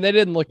week. I mean, they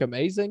didn't look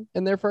amazing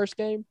in their first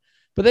game,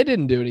 but they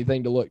didn't do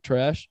anything to look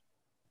trash.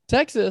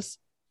 Texas,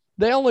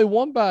 they only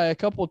won by a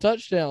couple of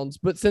touchdowns,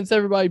 but since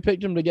everybody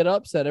picked them to get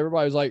upset,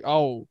 everybody was like,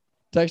 oh,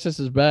 Texas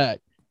is back.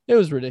 It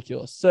was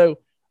ridiculous. So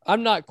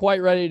I'm not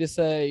quite ready to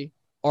say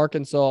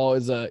Arkansas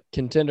is a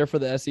contender for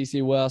the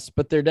SEC West,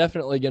 but they're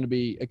definitely going to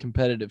be a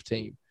competitive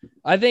team.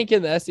 I think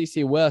in the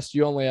SEC West,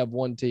 you only have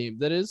one team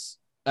that is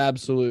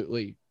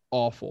absolutely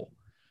awful,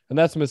 and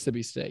that's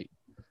Mississippi State.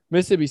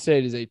 Mississippi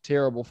State is a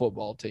terrible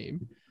football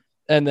team.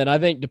 And then I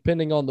think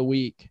depending on the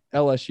week,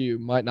 LSU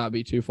might not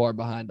be too far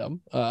behind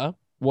them.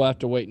 We'll have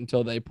to wait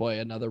until they play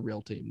another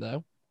real team,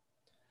 though.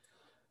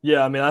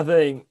 Yeah, I mean, I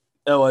think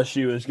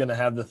LSU is going to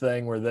have the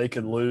thing where they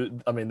could lose.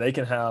 I mean, they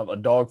can have a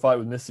dogfight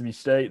with Mississippi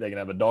State. They can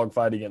have a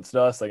dogfight against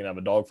us. They can have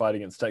a dogfight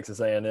against Texas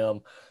A&M.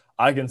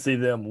 I can see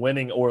them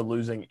winning or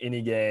losing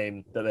any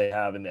game that they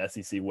have in the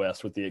SEC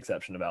West with the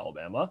exception of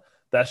Alabama.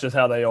 That's just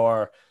how they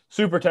are.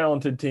 Super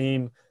talented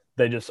team.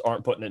 They just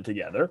aren't putting it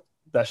together.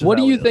 That's just what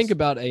do you think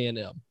about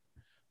A&M?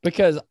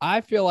 Because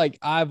I feel like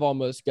I've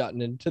almost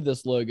gotten into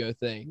this logo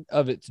thing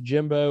of it's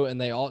Jimbo and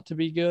they ought to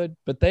be good,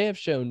 but they have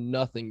shown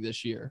nothing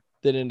this year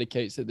that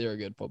indicates that they're a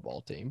good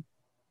football team.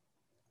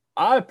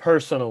 I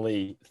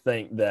personally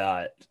think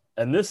that,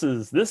 and this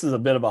is a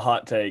bit of a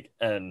hot take,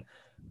 and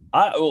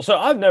I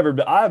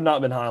have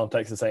not been high on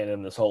Texas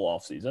A&M this whole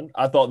offseason.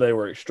 I thought they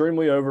were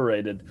extremely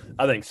overrated.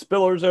 I think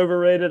Spiller's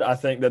overrated. I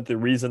think that the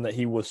reason that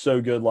he was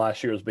so good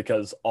last year is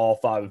because all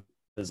 5 of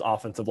his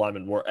offensive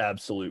linemen were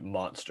absolute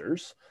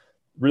monsters.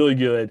 Really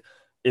good.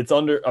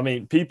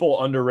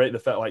 People underrate the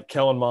fact, like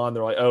Kellen Mond,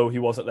 they're like, oh, he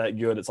wasn't that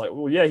good. It's like,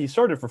 well, yeah, he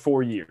started for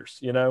 4 years,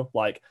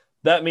 like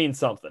that means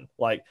something.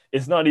 Like,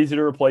 it's not easy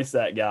to replace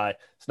that guy.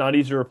 It's not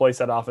easy to replace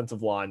that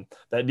offensive line.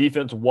 That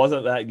defense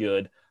wasn't that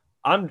good.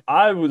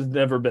 I was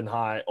never been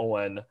high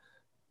on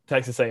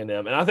Texas A&M,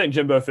 and I think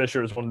Jimbo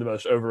Fisher is one of the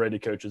most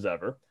overrated coaches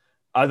ever.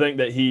 I think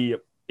that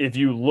if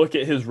you look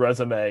at his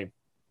resume,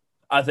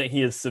 I think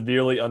he is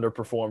severely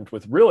underperformed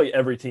with really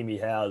every team he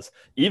has,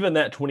 even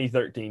that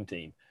 2013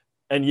 team.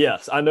 And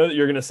yes, I know that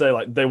you're going to say,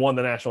 like, they won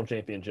the national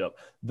championship.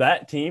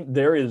 That team,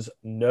 there is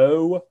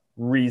no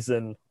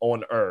reason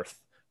on earth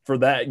for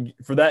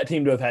that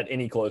team to have had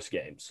any close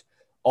games.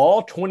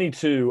 All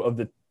 22 of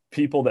the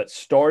people that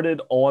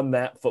started on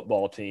that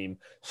football team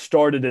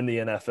started in the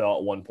NFL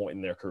at one point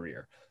in their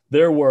career.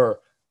 There were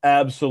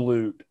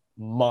absolute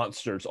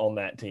monsters on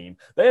that team.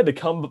 They had to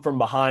come from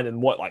behind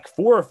in 4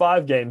 or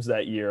 5 games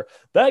that year.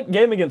 That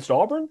game against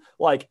Auburn,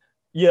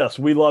 yes,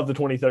 we love the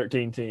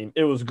 2013 team.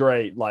 It was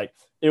great.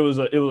 It was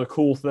a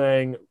cool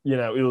thing.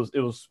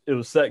 It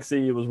was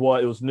sexy. It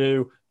was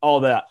new,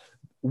 all that.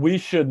 We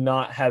should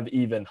not have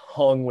even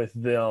hung with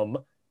them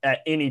at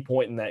any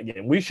point in that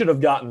game. We should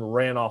have gotten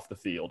ran off the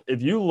field.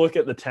 If you look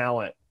at the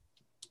talent,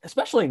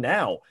 especially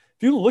now,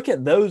 if you look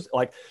at those,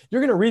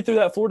 you're going to read through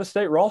that Florida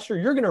State roster,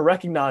 you're going to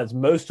recognize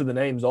most of the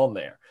names on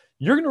there.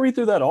 You're going to read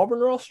through that Auburn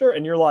roster,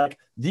 and you're like,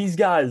 these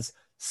guys,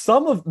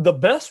 some of the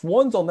best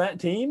ones on that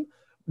team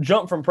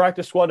jump from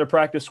practice squad to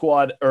practice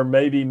squad, or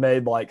maybe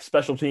made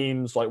special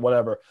teams,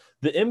 whatever.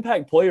 The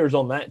impact players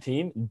on that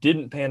team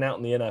didn't pan out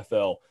in the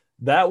NFL.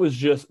 That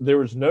was there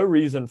was no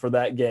reason for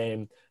that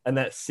game and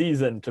that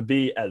season to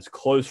be as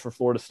close for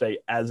Florida State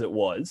as it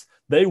was.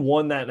 They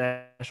won that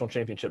national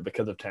championship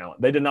because of talent.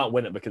 They did not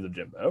win it because of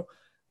Jimbo.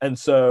 And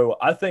so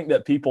I think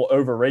that people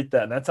overrate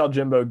that. And that's how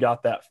Jimbo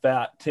got that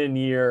fat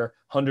 10-year,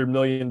 $100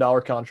 million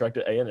contract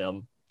at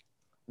A&M.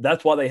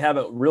 That's why they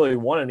haven't really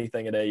won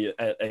anything at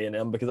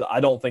A&M, because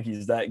I don't think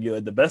he's that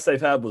good. The best they've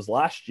had was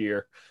last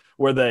year,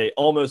 where they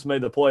almost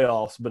made the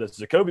playoffs, but if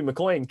Jacoby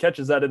McClain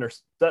catches that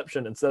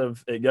interception instead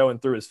of it going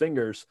through his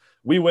fingers,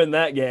 we win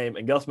that game,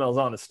 and Gus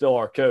Malzahn is still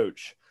our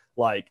coach.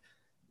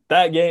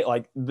 That game,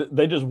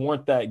 they just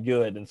weren't that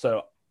good. And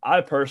so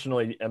I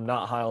personally am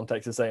not high on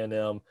Texas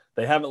A&M.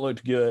 They haven't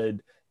looked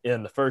good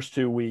in the first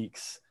 2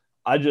 weeks.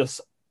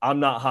 I'm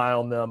not high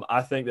on them.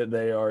 I think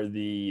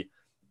that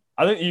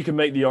I think you can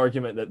make the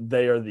argument that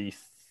they are the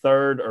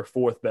 3rd or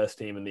 4th best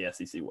team in the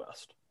SEC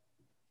West.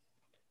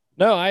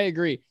 No, I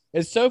agree.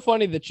 It's so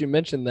funny that you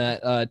mentioned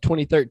that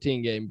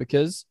 2013 game,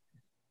 because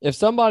if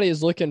somebody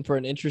is looking for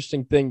an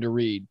interesting thing to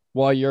read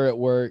while you're at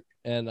work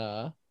and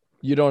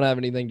you don't have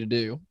anything to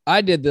do,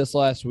 I did this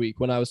last week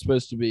when I was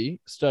supposed to be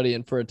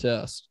studying for a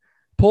test.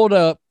 Pulled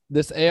up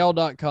this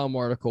AL.com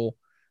article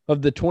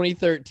of the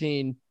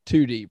 2013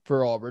 2 Deep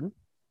for Auburn.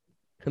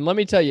 And let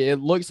me tell you,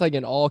 it looks like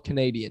an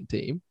all-Canadian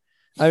team.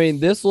 I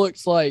mean, this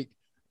looks like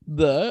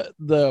the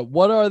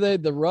what are they?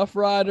 The Rough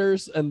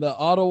Riders and the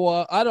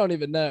Ottawa. I don't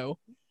even know.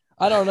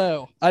 I don't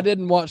know. I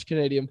didn't watch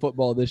Canadian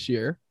football this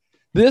year.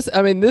 This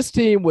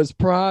team was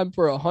primed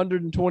for a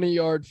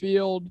 120-yard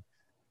field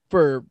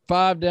for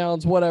 5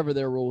 downs, whatever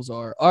their rules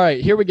are. All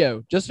right, here we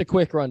go. Just a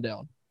quick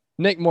rundown.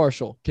 Nick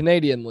Marshall,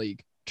 Canadian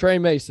League. Trey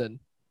Mason.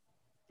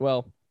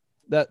 Well,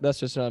 that's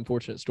just an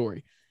unfortunate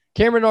story.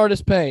 Cameron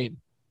Artis Payne.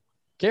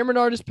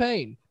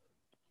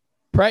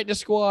 Practice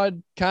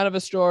squad, kind of a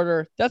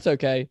starter. That's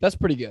okay. That's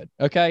pretty good.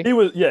 Okay. He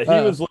was.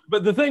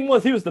 But the thing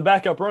was, he was the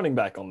backup running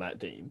back on that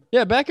team.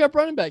 Yeah, backup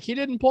running back. He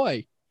didn't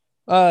play.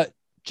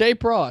 Jay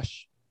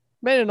Prosh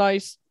made a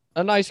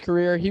nice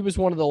career. He was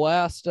one of the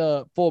last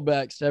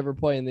fullbacks to ever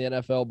play in the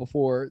NFL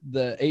before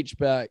the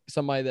H-back,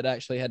 somebody that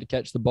actually had to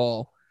catch the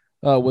ball,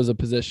 was a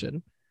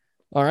position.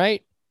 All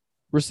right.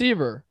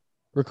 Receiver,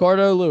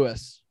 Ricardo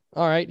Lewis.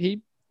 All right.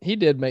 He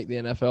did make the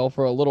NFL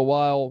for a little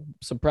while,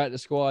 some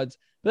practice squads.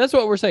 But that's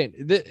what we're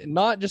saying.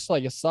 Not just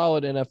like a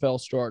solid NFL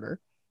starter.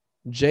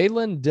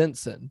 Jalen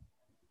Denson,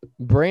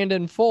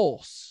 Brandon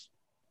Foles,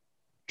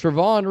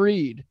 Trevon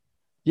Reed.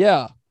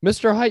 Yeah,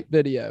 Mr. Hype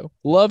Video.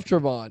 Love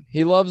Trevon.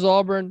 He loves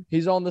Auburn.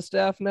 He's on the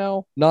staff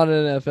now. Not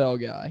an NFL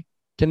guy.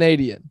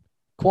 Canadian.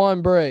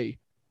 Quan Bray.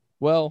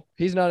 Well,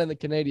 he's not in the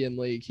Canadian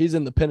League. He's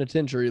in the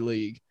Penitentiary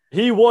League.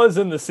 He was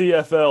in the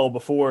CFL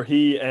before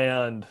he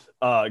and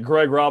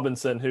Greg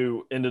Robinson,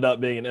 who ended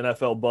up being an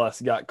NFL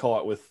bust, got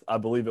caught with, I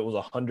believe it was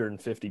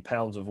 150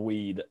 pounds of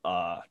weed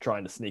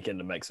trying to sneak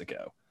into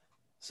Mexico.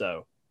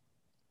 So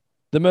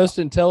the most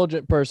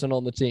intelligent person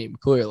on the team,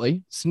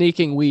 clearly,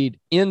 sneaking weed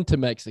into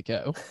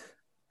Mexico.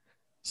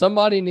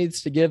 Somebody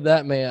needs to give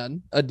that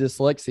man a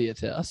dyslexia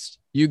test.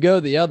 You go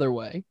the other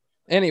way.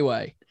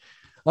 Anyway,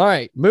 all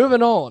right,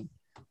 moving on.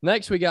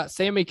 Next, we got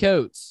Sammy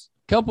Coates.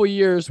 Couple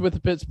years with the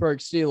Pittsburgh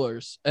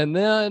Steelers, and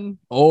then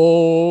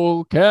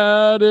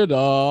Canada,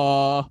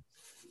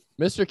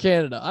 Mr.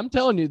 Canada. I'm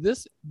telling you,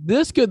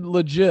 this could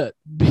legit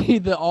be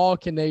the all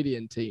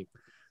Canadian team.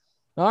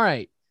 All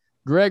right,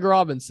 Greg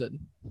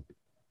Robinson,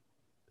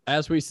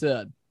 as we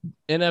said,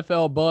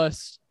 NFL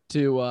bust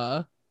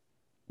to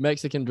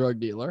Mexican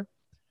drug dealer.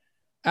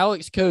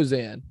 Alex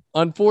Kozan,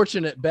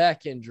 unfortunate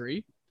back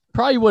injury,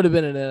 probably would have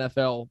been an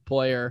NFL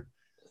player,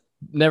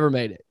 never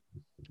made it.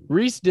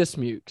 Reese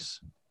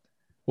Dismukes.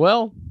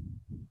 Well,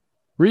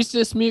 Reese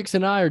Dismukes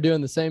and I are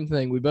doing the same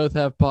thing. We both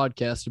have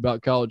podcasts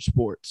about college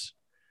sports.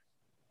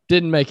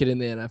 Didn't make it in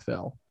the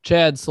NFL.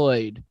 Chad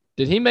Slade.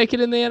 Did he make it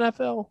in the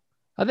NFL?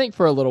 I think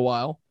for a little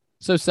while.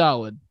 So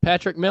solid.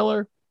 Patrick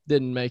Miller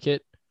didn't make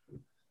it.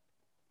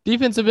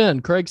 Defensive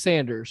end, Craig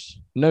Sanders.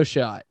 No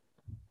shot.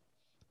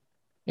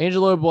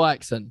 Angelo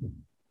Blackson.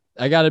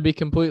 I got to be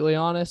completely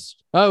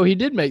honest. Oh, he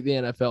did make the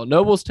NFL.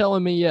 Noble's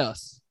telling me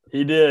yes.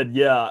 He did,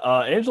 yeah.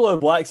 Angelo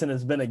Blackson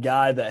has been a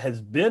guy that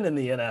has been in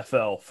the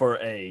NFL for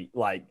he's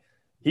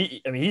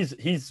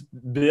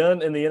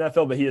been in the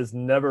NFL, but he has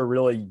never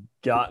really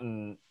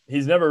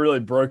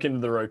broken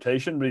into the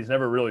rotation, but he's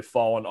never really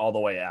fallen all the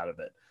way out of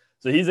it.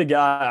 So he's a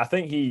guy. I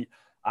think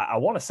I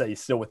want to say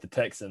he's still with the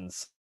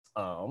Texans,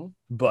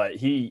 but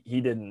he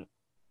didn't.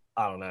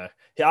 I don't know.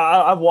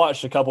 I've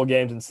watched a couple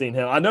games and seen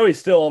him. I know he's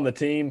still on the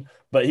team,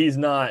 but he's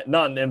not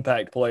an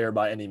impact player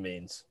by any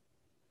means.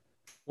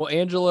 Well,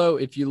 Angelo,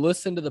 if you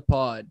listen to the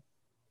pod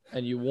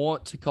and you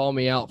want to call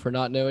me out for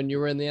not knowing you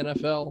were in the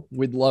NFL,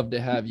 we'd love to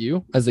have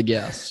you as a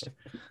guest.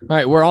 All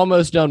right, we're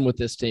almost done with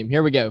this team.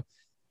 Here we go.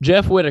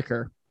 Jeff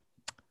Whitaker.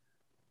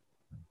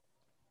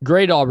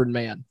 Great Auburn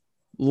man.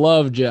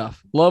 Love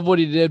Jeff. Love what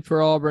he did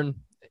for Auburn.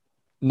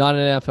 Not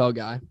an NFL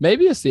guy.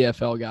 Maybe a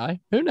CFL guy.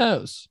 Who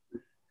knows?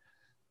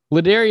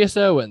 Ladarius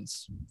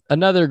Owens,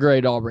 another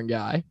great Auburn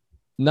guy,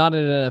 not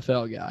an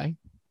NFL guy.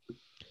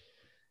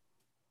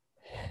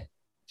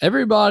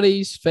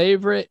 Everybody's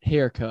favorite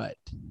haircut,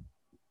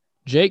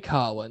 Jake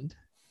Holland,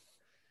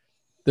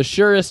 the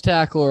surest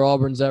tackler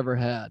Auburn's ever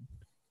had.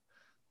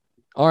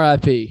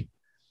 RIP.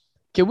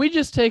 Can we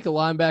just take a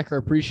linebacker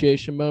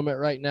appreciation moment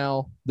right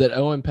now that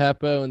Owen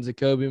Papo and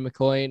Zacoby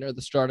McClain are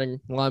the starting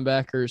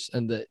linebackers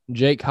and that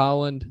Jake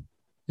Holland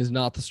is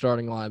not the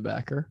starting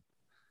linebacker?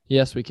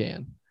 Yes, we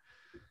can.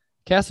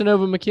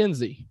 Casanova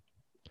McKenzie.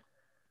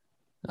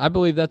 I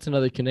believe that's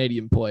another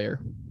Canadian player,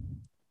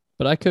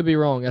 but I could be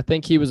wrong. I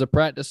think he was a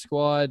practice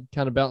squad,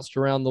 kind of bounced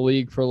around the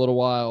league for a little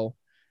while.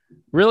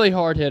 Really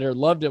hard hitter.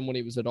 Loved him when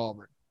he was at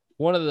Auburn.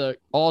 One of the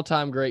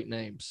all-time great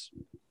names.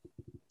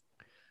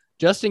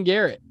 Justin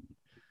Garrett.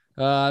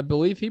 I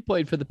believe he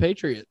played for the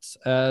Patriots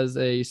as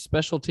a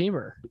special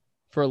teamer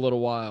for a little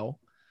while.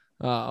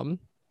 I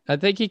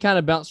think he kind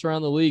of bounced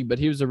around the league, but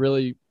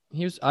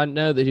I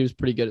know that he was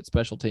pretty good at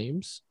special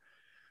teams.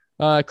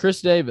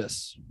 Chris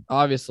Davis,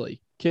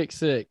 obviously, kick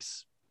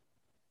six.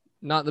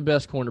 Not the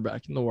best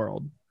cornerback in the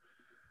world.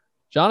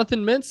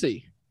 Jonathan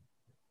Mincy,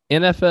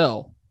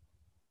 NFL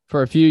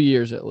for a few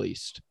years at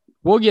least.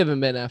 We'll give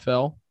him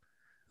NFL.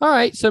 All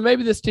right, so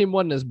maybe this team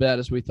wasn't as bad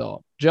as we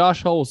thought.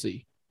 Josh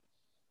Holsey.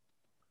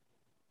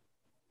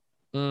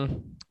 We're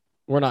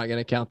not going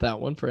to count that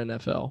one for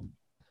NFL.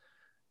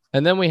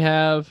 And then we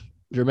have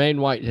Jermaine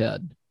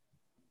Whitehead.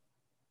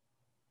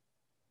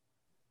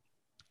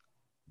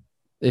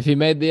 If he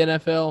made the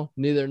NFL,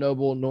 neither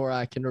Noble nor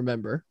I can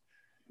remember.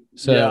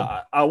 So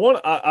yeah,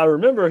 I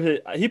remember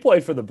he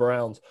played for the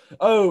Browns.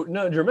 Oh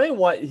no, Jermaine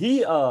White,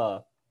 he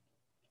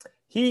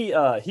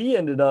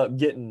ended up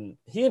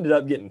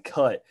getting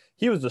cut.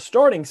 He was the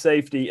starting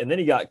safety, and then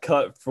he got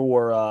cut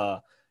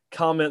for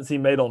comments he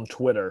made on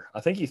Twitter.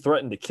 I think he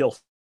threatened to kill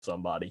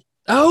somebody.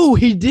 Oh,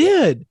 he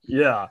did.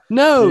 Yeah.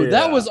 No, yeah.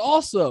 That was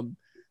awesome.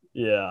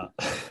 Yeah.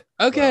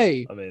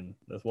 Okay. Well, I mean,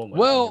 that's one way.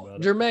 Well,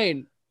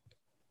 Jermaine,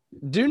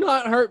 do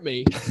not hurt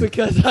me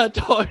because I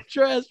talked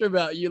trash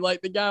about you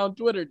like the guy on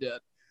Twitter did.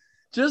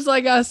 Just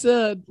like I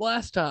said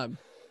last time.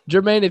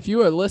 Jermaine, if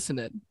you are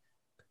listening,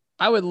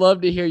 I would love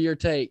to hear your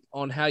take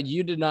on how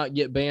you did not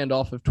get banned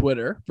off of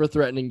Twitter for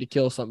threatening to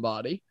kill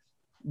somebody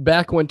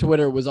back when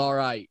Twitter was all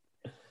right.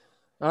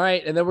 All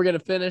right, and then we're going to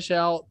finish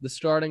out the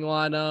starting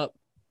lineup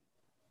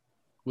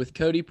with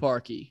Cody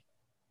Parkey.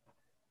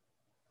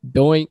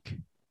 Doink.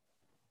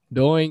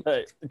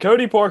 Hey,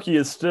 Cody Parkey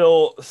is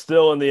still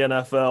in the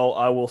NFL.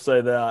 I will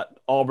say that.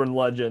 Auburn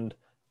legend.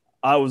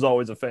 I was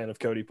always a fan of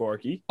Cody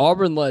Parkey.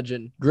 Auburn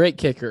legend, great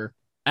kicker,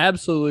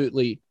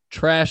 absolutely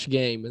trash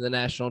game in the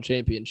national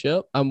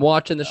championship. I'm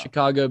watching the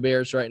Chicago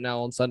Bears right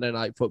now on Sunday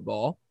Night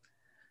Football,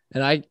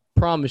 and I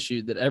promise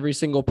you that every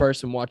single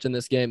person watching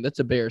this game that's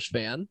a Bears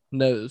fan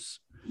knows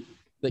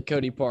that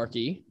Cody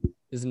Parkey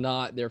is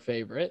not their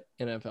favorite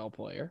NFL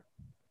player.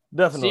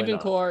 Definitely Stephen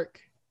not. Clark,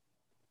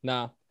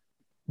 nah.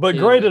 But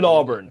great at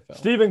Auburn.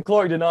 Stephen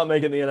Clark did not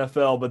make it in the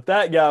NFL, but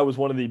that guy was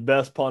one of the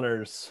best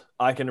punters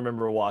I can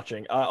remember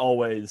watching. I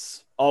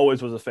always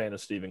was a fan of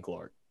Stephen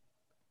Clark.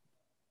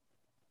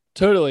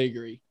 Totally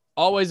agree.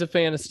 Always a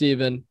fan of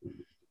Stephen.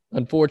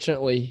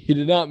 Unfortunately, he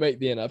did not make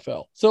the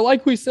NFL. So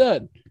like we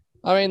said,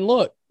 I mean,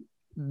 look,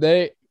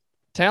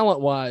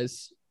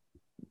 talent-wise,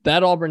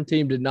 that Auburn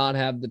team did not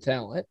have the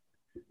talent.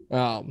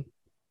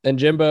 And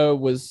Jimbo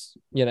was,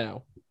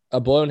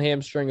 a blown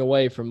hamstring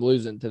away from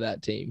losing to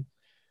that team.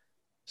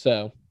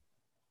 So,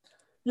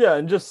 yeah,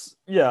 and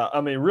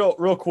I mean,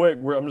 real quick,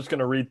 I'm just going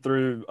to read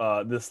through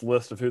this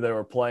list of who they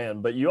were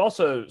playing. But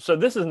so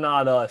this is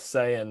not us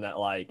saying that,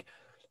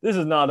 Auburn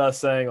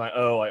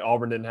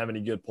didn't have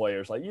any good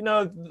players.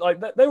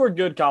 They were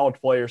good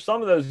college players.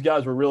 Some of those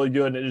guys were really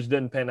good, and it just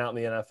didn't pan out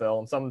in the NFL.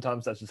 And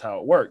sometimes that's just how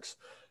it works.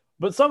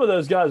 But some of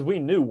those guys we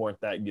knew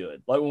weren't that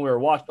good. Like when we were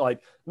watching,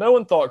 no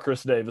one thought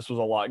Chris Davis was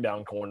a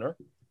lockdown corner.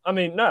 I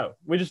mean, no,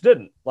 we just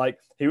didn't.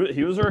 He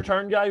was a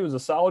return guy. He was a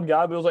solid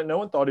guy, but it was no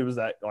one thought he was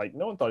that.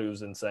 No one thought he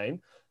was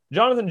insane.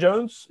 Jonathan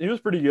Jones, he was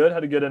pretty good,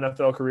 had a good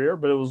NFL career,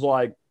 but it was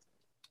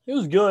he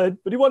was good,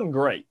 but he wasn't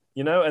great,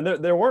 And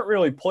there weren't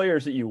really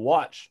players that you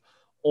watch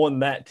on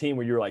that team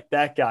where you're like,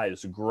 that guy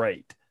is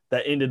great.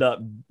 That ended up,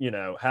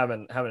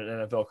 having an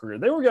NFL career.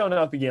 They were going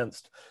up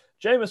against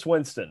Jameis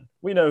Winston.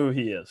 We know who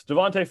he is.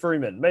 Devontae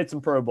Freeman made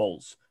some Pro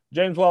Bowls.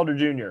 James Wilder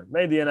Jr.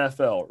 made the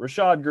NFL.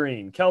 Rashad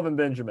Green, Kelvin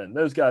Benjamin,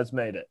 those guys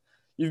made it.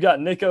 You've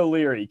got Nick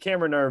O'Leary,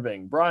 Cameron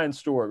Irving, Brian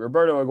Stewart,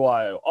 Roberto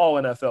Aguayo, all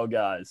NFL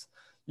guys.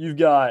 You've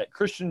got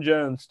Christian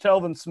Jones,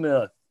 Telvin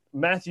Smith,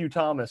 Matthew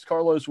Thomas,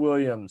 Carlos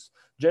Williams,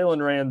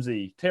 Jalen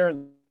Ramsey,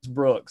 Terrence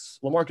Brooks,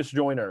 LaMarcus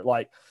Joyner.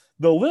 Like,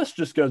 the list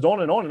just goes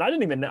on. And I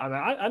didn't even –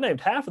 I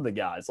named half of the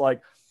guys.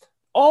 Like,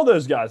 all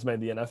those guys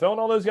made the NFL, and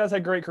all those guys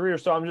had great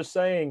careers. So I'm just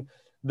saying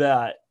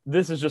that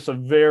this is just a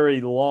very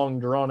long,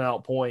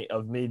 drawn-out point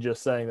of me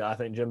just saying that I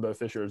think Jimbo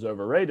Fisher is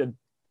overrated.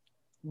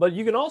 But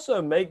you can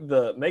also make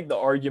the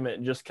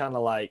argument just kind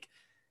of like,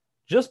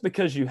 just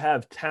because you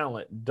have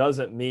talent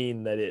doesn't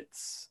mean that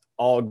it's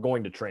all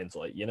going to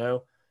translate, you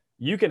know?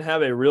 You can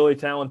have a really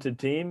talented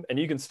team and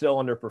you can still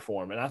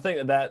underperform. And I think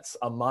that that's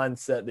a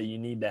mindset that you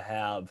need to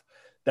have,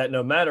 that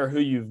no matter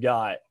who you've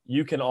got,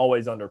 you can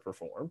always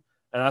underperform.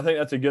 And I think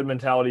that's a good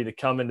mentality to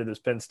come into this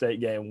Penn State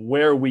game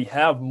where we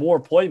have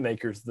more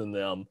playmakers than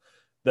them,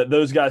 that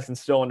those guys can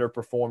still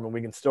underperform and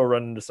we can still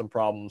run into some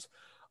problems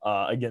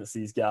against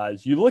these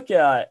guys. You look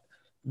at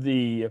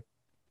the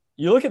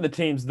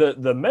teams,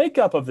 the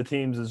makeup of the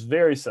teams is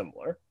very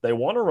similar. They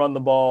want to run the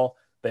ball.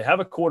 They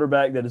have a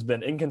quarterback that has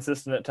been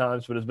inconsistent at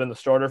times, but has been the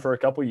starter for a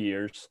couple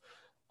years.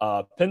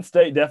 Penn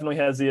State definitely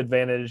has the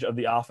advantage of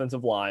the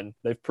offensive line.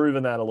 They've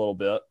proven that a little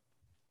bit.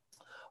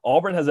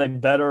 Auburn has a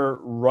better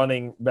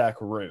running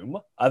back room.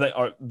 I think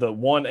the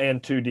 1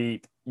 and 2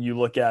 deep, you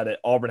look at it,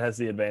 Auburn has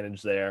the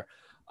advantage there.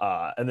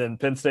 And then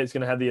Penn State's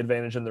going to have the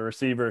advantage in the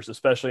receivers,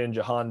 especially in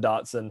Jahan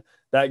Dotson.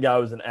 That guy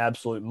was an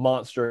absolute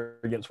monster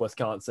against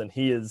Wisconsin.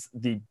 He is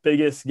the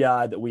biggest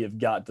guy that we have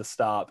got to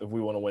stop if we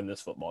want to win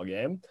this football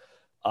game.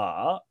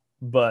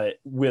 But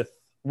with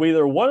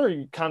Wheeler, what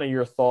are kind of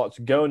your thoughts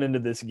going into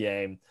this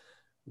game?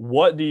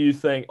 What do you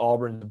think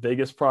Auburn's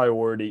biggest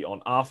priority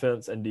on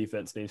offense and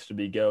defense needs to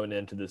be going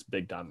into this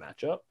big-time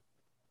matchup?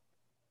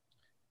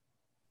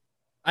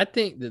 I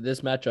think that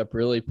this matchup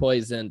really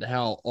plays into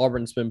how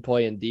Auburn's been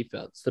playing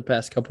defense the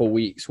past couple of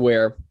weeks,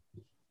 where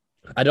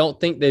I don't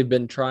think they've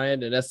been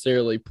trying to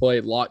necessarily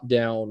play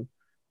lockdown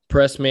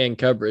press man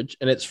coverage.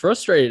 And it's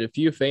frustrated a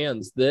few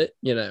fans that,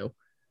 you know,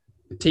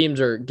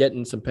 teams are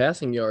getting some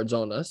passing yards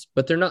on us,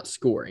 but they're not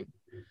scoring.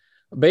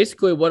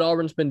 Basically, what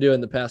Auburn's been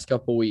doing the past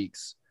couple of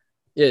weeks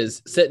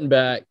is sitting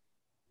back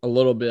a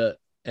little bit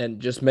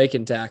and just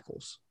making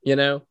tackles, you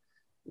know,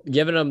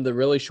 giving them the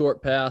really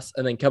short pass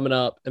and then coming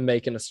up and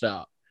making a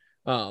stop.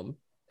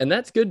 And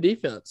that's good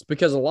defense,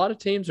 because a lot of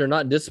teams are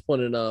not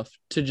disciplined enough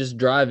to just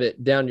drive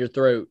it down your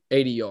throat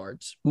 80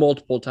 yards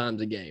multiple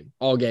times a game,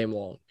 all game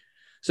long.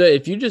 So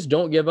if you just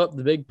don't give up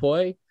the big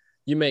play,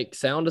 you make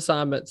sound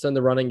assignments in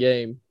the running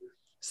game,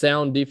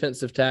 sound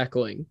defensive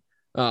tackling,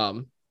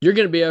 you're going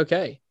to be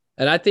okay.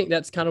 And I think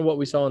that's kind of what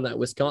we saw in that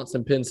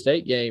Wisconsin-Penn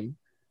State game,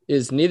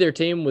 is neither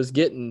team was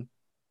getting,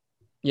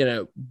 you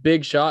know,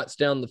 big shots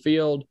down the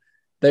field.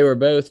 They were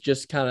both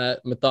just kind of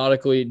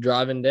methodically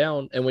driving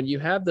down. And when you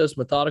have those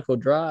methodical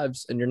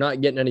drives and you're not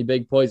getting any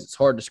big plays, it's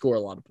hard to score a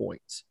lot of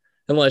points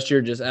unless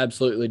you're just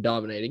absolutely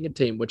dominating a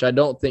team, which I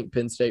don't think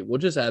Penn State will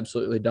just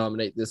absolutely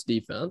dominate this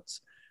defense.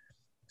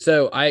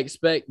 So I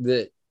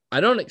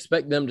don't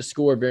expect them to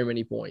score very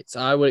many points.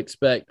 I would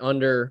expect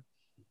under,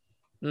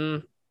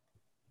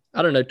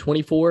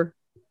 24,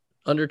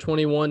 under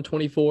 21,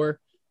 24.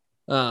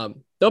 They'll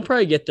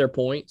probably get their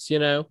points, you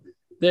know.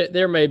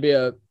 There may be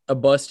a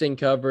busting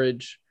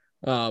coverage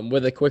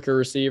with a quicker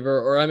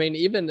receiver, or, I mean,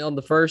 even on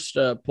the first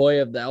play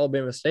of the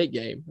Alabama State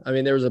game, I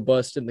mean, there was a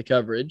bust in the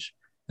coverage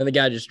and the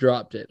guy just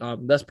dropped it.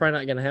 That's probably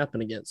not going to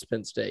happen against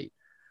Penn State.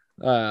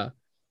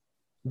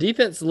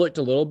 Defense looked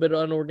a little bit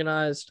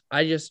unorganized.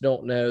 I just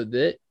don't know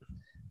that.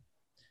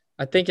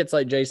 I think it's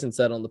like Jason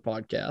said on the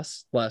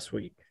podcast last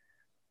week.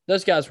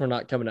 Those guys were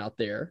not coming out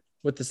there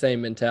with the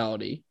same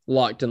mentality,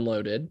 locked and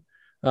loaded,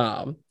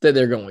 that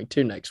they're going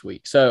to next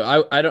week.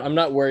 So I'm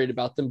not worried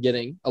about them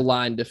getting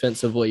aligned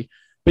defensively.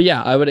 But,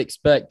 yeah, I would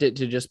expect it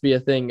to just be a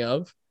thing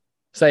of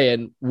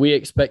saying we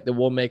expect that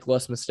we'll make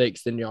less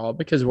mistakes than y'all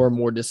because we're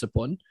more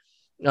disciplined.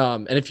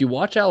 And if you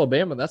watch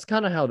Alabama, that's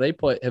kind of how they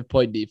have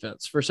played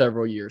defense for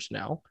several years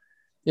now,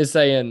 is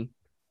saying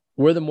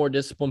we're the more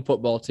disciplined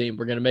football team.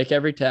 We're going to make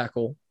every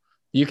tackle.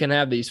 You can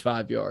have these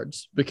 5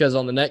 yards because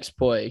on the next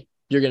play,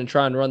 you're going to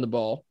try and run the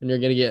ball and you're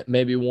going to get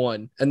maybe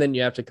one. And then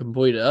you have to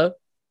complete a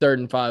 3rd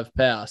and 5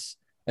 pass.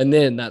 And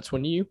then that's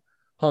when you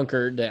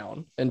hunker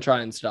down and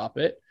try and stop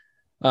it.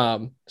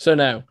 So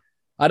no,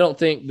 I don't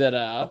think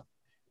that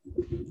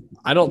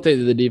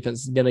the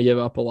defense is going to give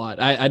up a lot.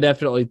 I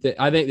definitely think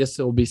this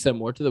will be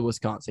similar to the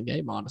Wisconsin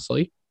game,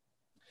 honestly,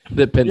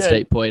 that Penn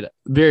State played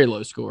very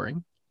low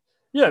scoring.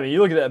 Yeah, I mean, you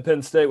look at that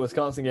Penn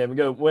State-Wisconsin game, we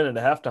go win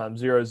into halftime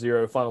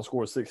 0-0, final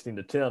score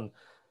 16-10.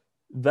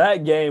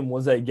 That game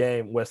was a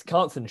game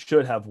Wisconsin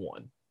should have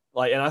won.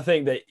 And I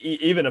think that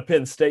even a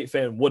Penn State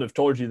fan would have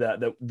told you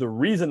that the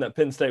reason that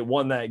Penn State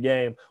won that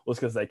game was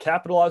because they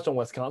capitalized on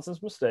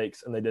Wisconsin's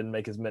mistakes and they didn't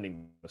make as many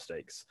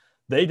mistakes.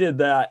 They did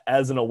that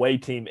as an away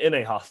team in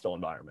a hostile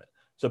environment.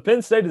 So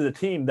Penn State is a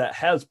team that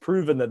has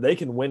proven that they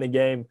can win a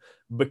game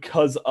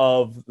because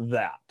of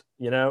that,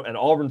 you know, and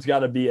Auburn's got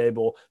to be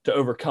able to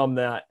overcome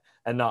that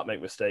and not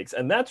make mistakes.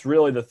 And that's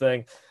really the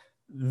thing.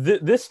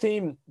 this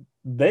team,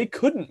 they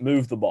couldn't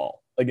move the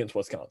ball against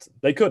Wisconsin.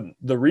 They couldn't.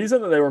 The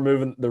reason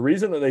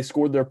that they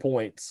scored their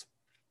points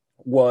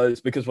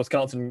was because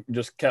Wisconsin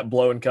just kept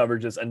blowing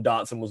coverages, and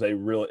Dotson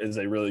is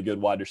a really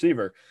good wide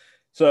receiver.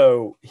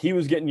 So he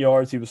was getting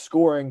yards, he was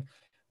scoring,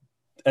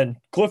 and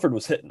Clifford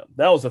was hitting them.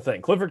 That was the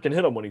thing. Clifford can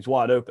hit him when he's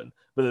wide open.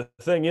 But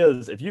the thing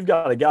is, if you've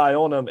got a guy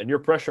on him and you're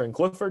pressuring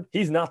Clifford,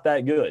 he's not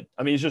that good.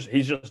 I mean,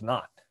 he's just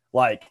not.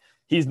 Like,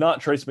 he's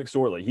not Trace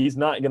McSorley. He's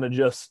not going to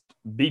just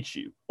beat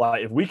you.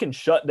 Like, if we can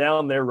shut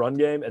down their run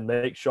game and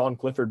make Sean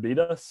Clifford beat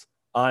us,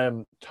 I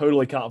am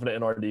totally confident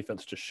in our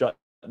defense to shut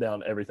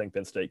down everything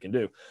Penn State can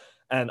do.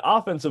 And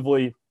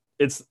offensively,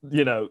 it's,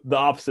 the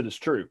opposite is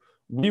true.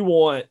 We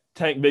want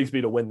Tank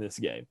Bigsby to win this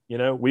game.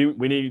 We're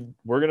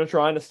going to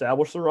try and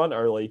establish the run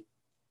early.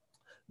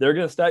 They're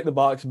going to stack the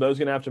box. Bo's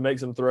going to have to make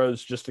some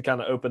throws just to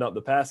kind of open up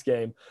the pass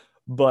game.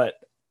 But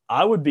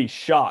I would be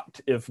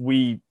shocked if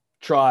we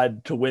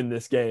tried to win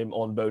this game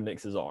on Bo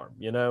Nix's arm.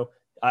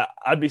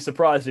 I'd be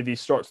surprised if he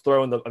starts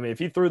throwing if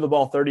he threw the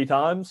ball 30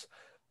 times,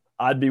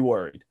 I'd be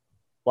worried.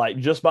 Like,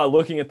 just by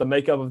looking at the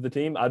makeup of the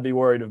team, I'd be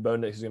worried if Bo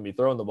Nix is going to be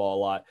throwing the ball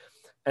a lot.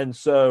 And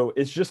so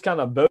it's just kind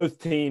of both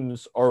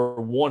teams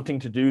are wanting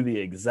to do the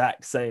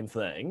exact same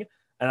thing.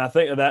 And I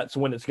think that's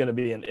when it's going to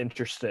be an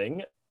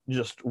interesting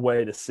just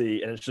way to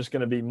see. And it's just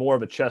going to be more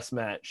of a chess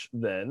match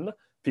than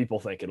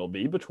people think it'll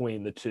be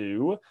between the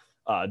two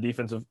the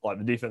defense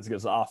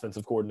against the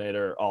offensive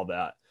coordinator, all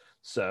that.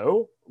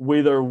 So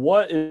Wheeler,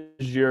 what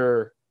is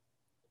your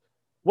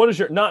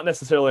not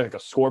necessarily like a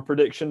score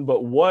prediction,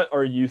 but what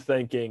are you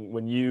thinking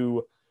when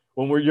you're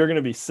going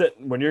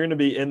to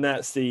be in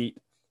that seat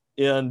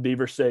in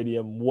Beaver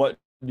Stadium? What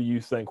do you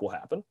think will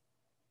happen?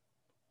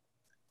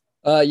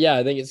 I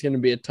think it's going to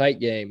be a tight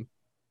game.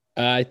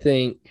 I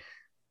think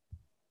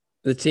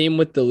the team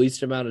with the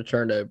least amount of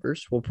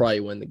turnovers will probably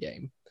win the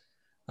game.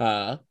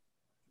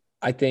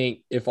 I think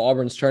if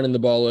Auburn's turning the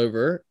ball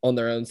over on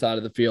their own side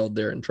of the field,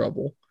 they're in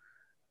trouble.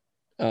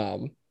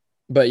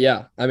 But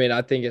yeah, I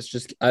think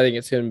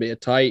it's going to be a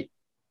tight,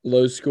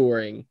 low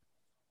scoring.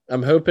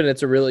 I'm hoping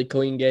it's a really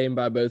clean game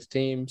by both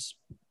teams.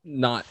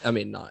 Not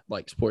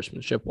like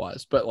sportsmanship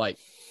wise, but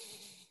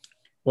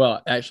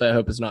actually I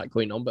hope it's not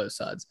clean on both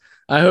sides.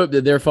 I hope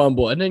that they're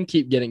fumbling and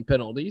keep getting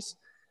penalties,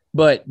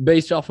 but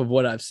based off of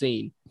what I've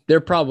seen, they're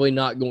probably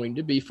not going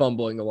to be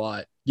fumbling a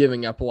lot,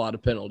 giving up a lot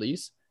of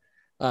penalties.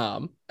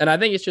 And I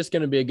think it's just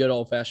going to be a good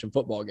old-fashioned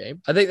football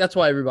game. I think that's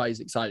why everybody's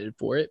excited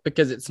for it,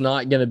 because it's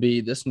not going to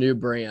be this new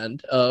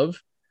brand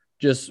of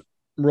just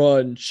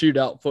run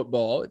shootout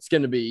football. It's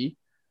going to be,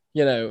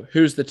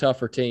 who's the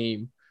tougher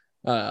team,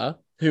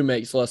 who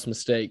makes less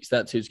mistakes.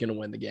 That's who's going to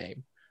win the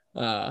game.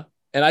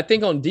 And I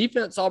think on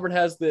defense, Auburn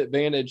has the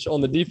advantage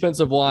on the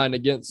defensive line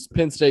against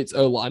Penn State's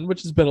O-line,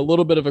 which has been a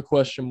little bit of a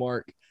question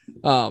mark.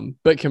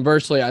 But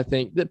conversely, I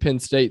think that Penn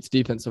State's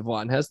defensive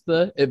line has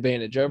the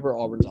advantage over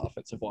Auburn's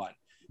offensive line.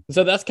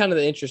 So that's kind of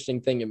the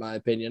interesting thing, in my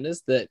opinion,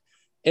 is that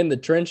in the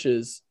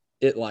trenches,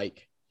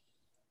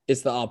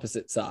 it's the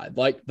opposite side.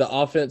 Like, the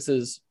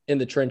offenses in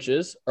the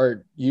trenches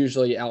are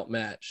usually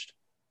outmatched.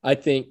 I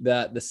think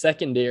that the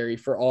secondary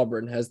for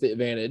Auburn has the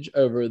advantage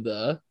over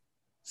the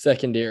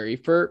secondary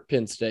for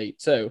Penn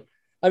State. So,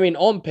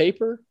 on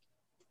paper,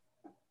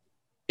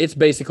 it's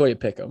basically a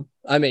pick 'em.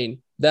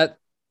 That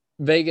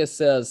Vegas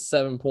says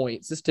 7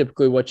 points is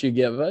typically what you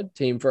give a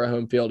team for a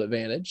home field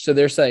advantage. So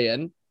they're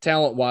saying,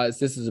 talent-wise,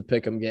 this is a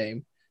pick 'em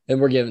game, and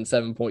we're giving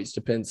 7 points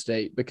to Penn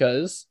State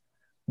because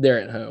they're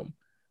at home.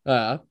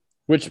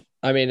 Which,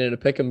 in a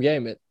pick 'em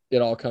game,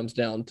 it all comes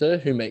down to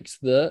who makes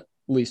the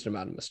least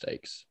amount of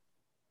mistakes.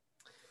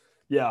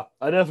 Yeah,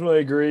 I definitely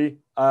agree.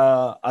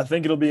 I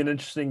think it'll be an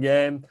interesting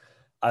game.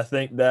 I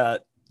think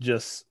that,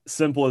 just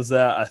simple as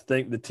that, I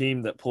think the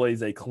team that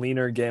plays a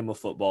cleaner game of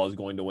football is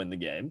going to win the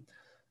game.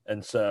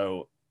 And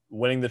so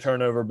winning the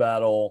turnover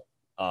battle,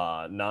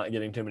 not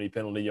getting too many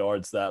penalty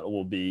yards, that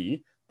will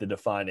be the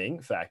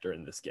defining factor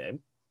in this game.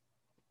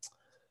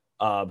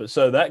 But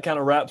so that kind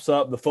of wraps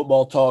up the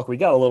football talk. We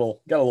got a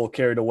little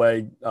carried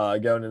away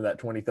going into that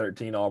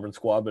 2013 Auburn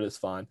squad, but it's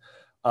fine.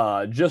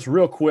 Just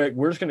real quick,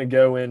 we're just going to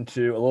go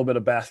into a little bit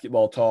of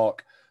basketball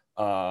talk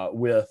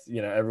with,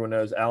 everyone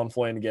knows Allen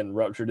Flanigan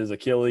ruptured his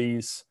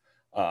Achilles.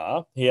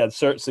 He had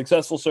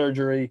successful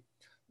surgery,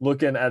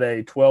 looking at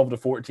a 12 to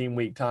 14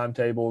 week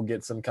timetable,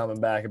 gets him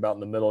coming back about in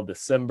the middle of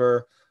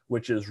December,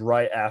 which is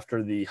right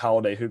after the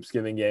Holiday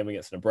Hoopsgiving game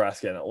against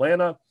Nebraska and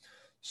Atlanta.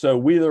 So,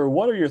 Wheeler,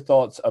 what are your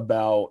thoughts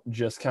about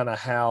just kind of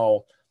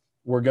how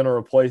we're going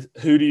to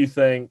who do you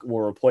think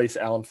will replace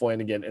Allen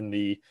Flanigan in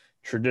the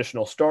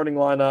traditional starting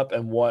lineup,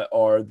 and what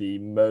are the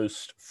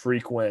most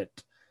frequent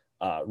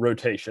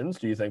rotations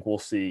do you think we'll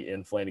see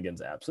in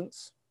Flanigan's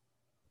absence?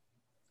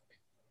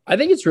 I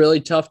think it's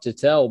really tough to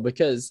tell,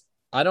 because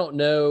I don't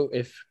know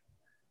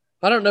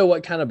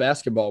what kind of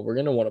basketball we're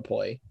going to want to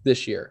play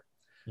this year.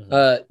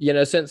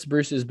 Mm-hmm. Since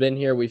Bruce has been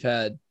here, we've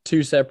had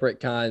two separate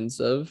kinds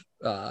of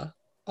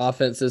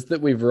offenses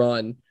that we've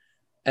run.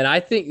 And I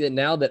think that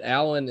now that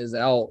Allen is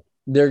out,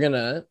 they're going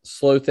to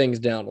slow things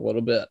down a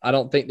little bit. I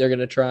don't think they're going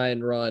to try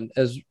and run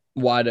as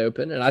wide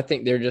open, and I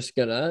think they're just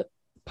gonna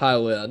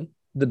pile in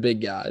the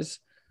big guys,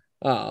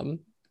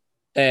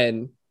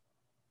 and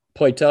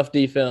play tough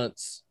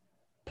defense,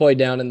 play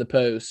down in the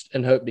post,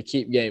 and hope to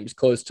keep games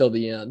close till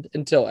the end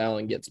until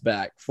Allen gets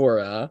back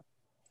for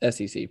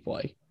SEC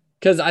play.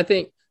 Because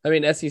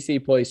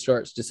SEC play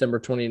starts December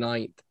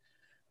 29th,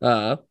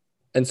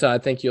 and so I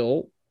think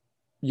you'll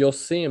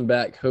see him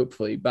back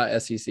hopefully by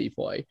SEC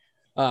play.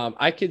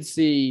 I could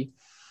see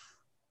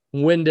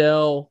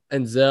Wendell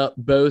and Zep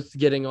both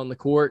getting on the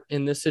court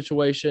in this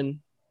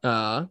situation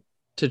to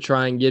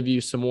try and give you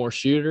some more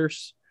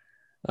shooters.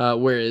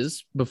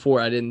 Whereas before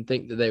I didn't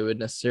think that they would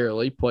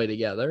necessarily play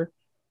together.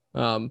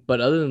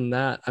 But other than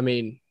that,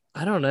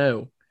 I don't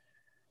know.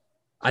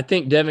 I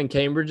think Devin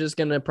Cambridge is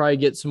going to probably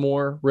get some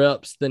more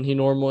reps than he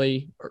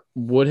normally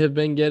would have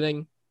been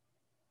getting.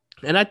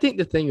 And I think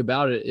the thing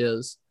about it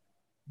is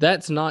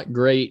that's not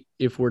great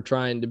if we're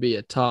trying to be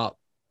a top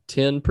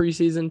 10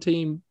 preseason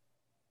team.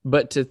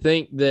 But to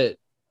think that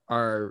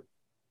our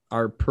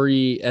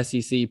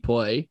pre-SEC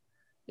play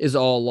is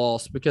all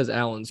lost because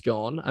Allen's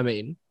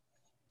gone.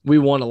 We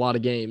won a lot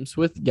of games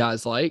with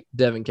guys like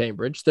Devin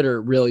Cambridge that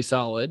are really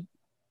solid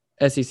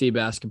SEC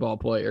basketball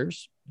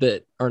players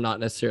that are not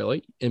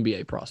necessarily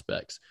NBA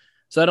prospects.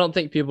 So I don't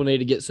think people need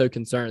to get so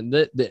concerned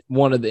that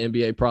one of the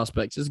NBA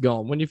prospects is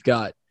gone when you've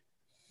got,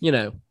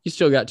 you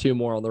still got two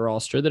more on the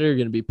roster that are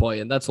going to be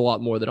playing. That's a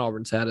lot more than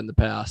Auburn's had in the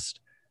past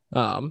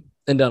and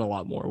done a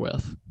lot more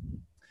with.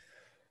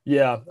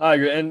 Yeah, I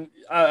agree. And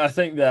I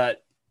think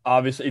that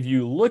obviously if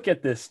you look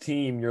at this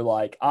team, you're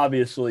like,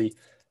 obviously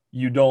 –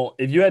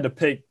 if you had to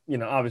pick,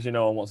 obviously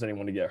no one wants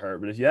anyone to get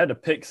hurt, but if you had to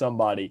pick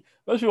somebody,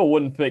 most people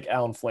wouldn't pick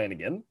Allen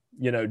Flanigan,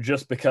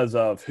 just because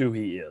of who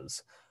he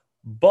is.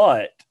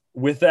 But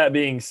with that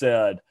being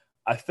said,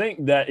 I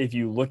think that if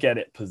you look at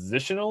it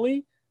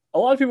positionally, a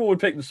lot of people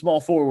would pick the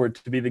small forward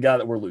to be the guy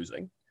that we're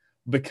losing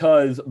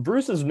because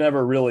Bruce has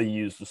never really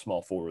used the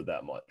small forward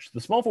that much.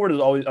 The small forward is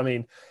always,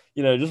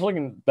 just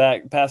looking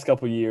back past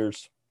couple of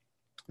years,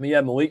 you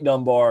had Malik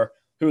Dunbar,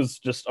 who was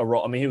just a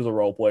role. He was a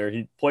role player.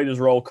 He played his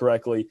role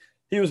correctly.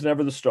 He was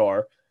never the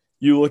star.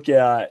 You look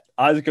at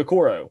Isaac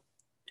Okoro.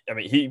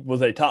 He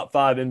was a top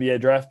 5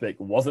 NBA draft pick,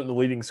 wasn't the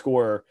leading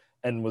scorer,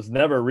 and was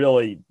never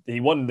really –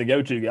 he wasn't the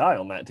go-to guy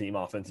on that team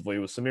offensively. It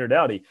was Samir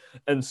Dowdy.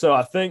 And so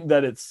I think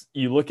that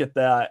you look at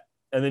that,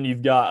 and then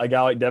you've got a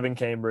guy like Devin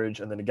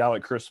Cambridge and then a guy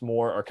like Chris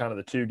Moore are kind of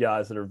the two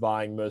guys that are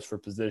vying most for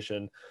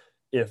position.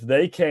 If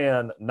they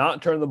can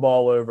not turn the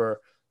ball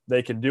over –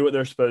 they can do what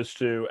they're supposed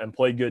to and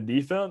play good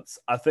defense,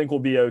 I think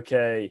we'll be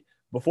okay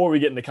before we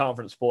get into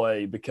conference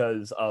play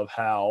because of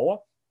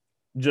how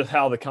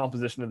the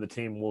composition of the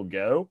team will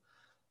go.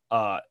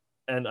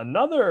 And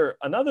another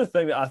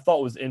thing that I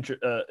thought was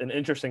an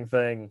interesting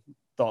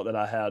thought that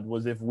I had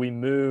was if we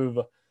move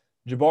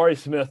Jabari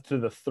Smith to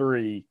the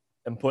 3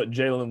 and put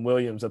Jalen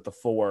Williams at the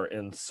 4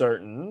 in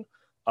certain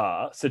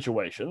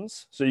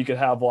situations. So you could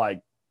have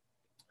like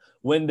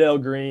Wendell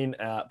Green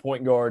at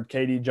point guard,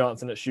 KD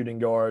Johnson at shooting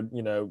guard,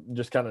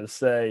 just kind of to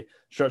say,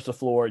 stretch the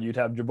floor. You'd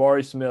have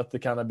Jabari Smith to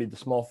kind of be the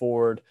small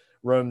forward,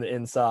 roam the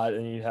inside,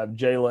 and you'd have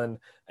Jalen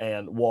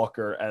and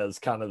Walker as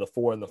kind of the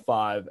 4 and the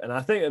 5. And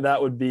I think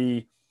that would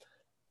be,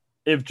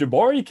 if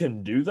Jabari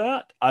can do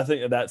that, I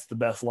think that's the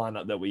best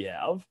lineup that we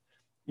have.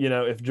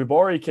 If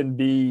Jabari can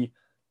be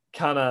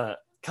kind of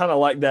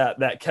like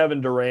that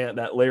Kevin Durant,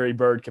 that Larry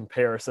Bird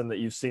comparison that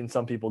you've seen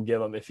some people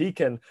give him, if he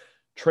can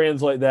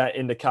translate that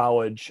into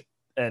college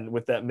and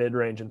with that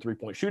mid-range and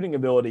three-point shooting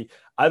ability,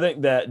 I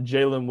think that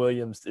Jalen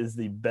Williams is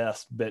the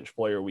best bench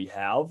player we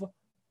have.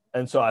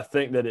 And so I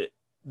think that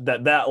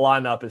that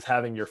lineup is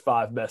having your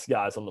 5 best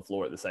guys on the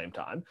floor at the same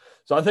time.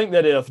 So I think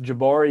that if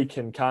Jabari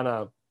can kind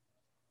of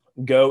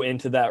go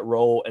into that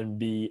role and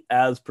be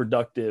as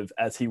productive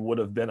as he would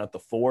have been at the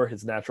 4,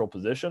 his natural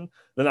position,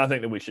 then I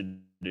think that we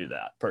should do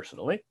that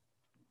personally.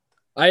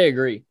 I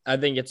agree. I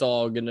think it's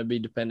all going to be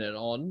dependent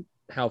on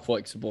how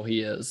flexible he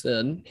is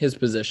in his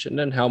position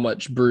and how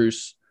much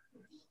does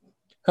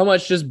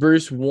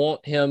Bruce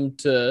want him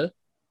to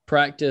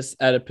practice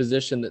at a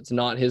position that's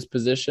not his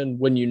position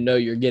when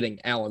you're getting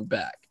Allen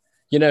back.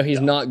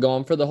 He's not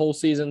gone for the whole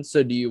season.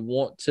 So do you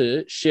want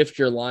to shift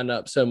your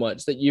lineup so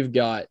much that you've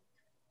got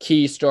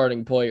key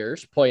starting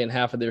players playing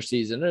half of their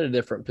season at a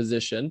different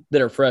position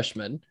that are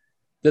freshmen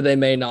that they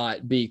may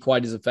not be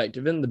quite as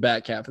effective in the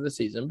back half of the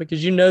season?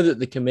 Because that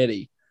the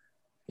committee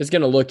is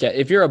going to look at,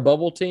 if you're a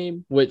bubble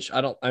team, which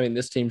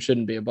this team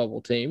shouldn't be a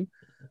bubble team,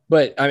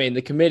 but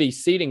the committee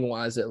seating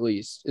wise, at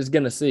least, is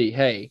going to see,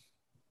 hey,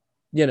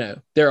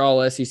 their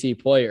all SEC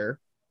player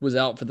was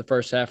out for the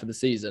first half of the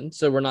season.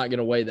 So we're not going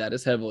to weigh that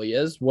as heavily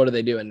as what are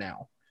they doing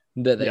now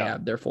that they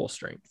have their full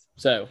strength.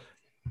 So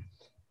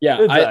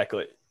yeah,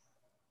 exactly.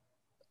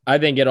 I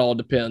think it all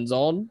depends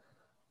on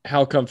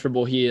how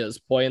comfortable he is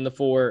playing the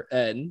 4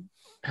 and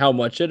how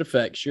much it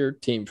affects your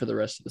team for the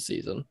rest of the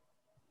season.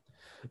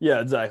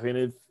 Yeah, exactly.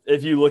 And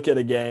if you look at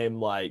a game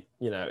like,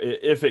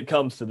 if it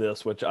comes to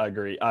this, which I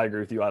agree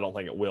with you, I don't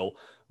think it will.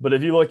 But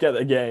if you look at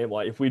a game,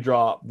 like if we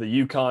drop the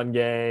UConn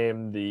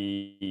game,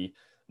 the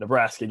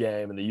Nebraska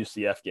game and the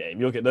UCF game.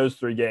 You look at those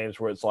 3 games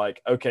where it's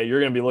like, okay, you're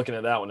going to be looking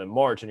at that one in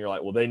March, and you're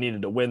like, well, they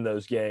needed to win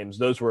those games.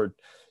 Those were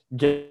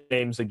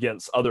games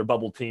against other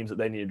bubble teams that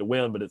they needed to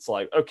win. But it's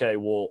like, okay,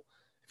 well,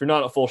 if you're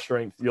not at full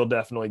strength, you'll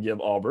definitely give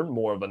Auburn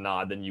more of a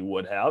nod than you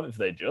would have if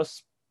they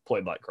just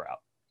played like crap.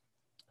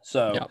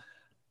 So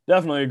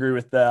definitely agree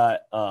with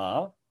that.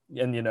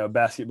 And,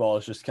 basketball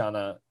is just kind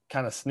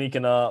of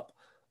sneaking up.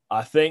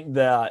 I think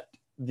that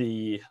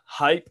the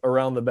hype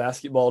around the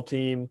basketball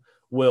team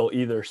will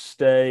either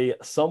stay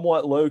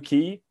somewhat low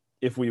key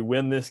if we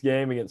win this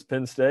game against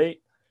Penn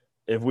State.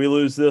 If we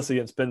lose this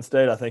against Penn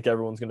State, I think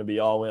everyone's going to be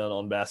all in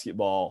on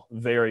basketball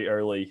very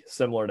early,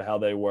 similar to how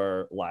they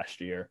were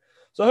last year.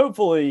 So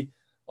hopefully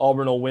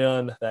Auburn will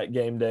win that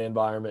game day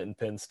environment in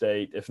Penn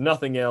State, if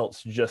nothing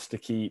else, just to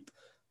keep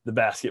the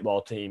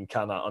basketball team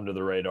kind of under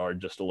the radar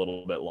just a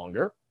little bit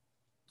longer.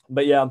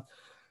 But yeah,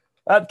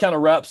 that kind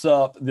of wraps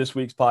up this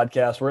week's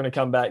podcast. We're going to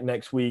come back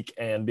next week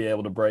and be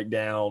able to break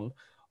down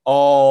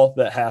all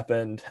that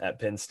happened at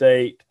Penn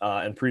State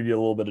and preview a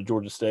little bit of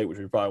Georgia State, which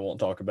we probably won't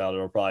talk about.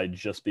 It'll probably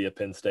just be a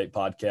Penn State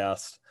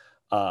podcast.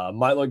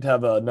 Might look to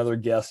have another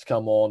guest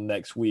come on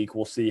next week.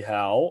 We'll see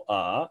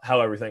how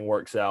everything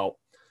works out.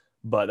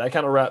 But that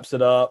kind of wraps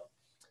it up.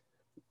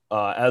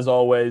 As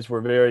always,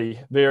 we're very,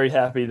 very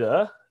happy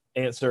to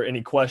answer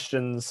any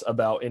questions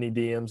about any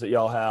DMs that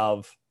y'all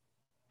have.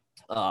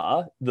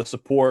 The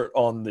support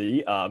on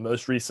the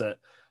most recent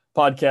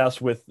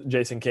podcast with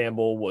Jason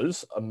Campbell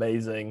was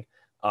amazing.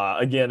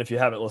 Again, if you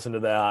haven't listened to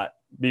that,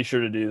 be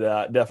sure to do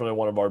that. Definitely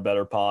one of our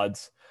better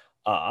pods.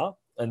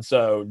 And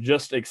so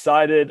just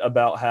excited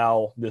about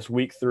how this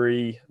week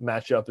 3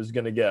 matchup is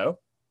going to go.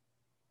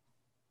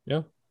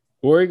 Yeah.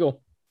 War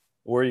Eagle.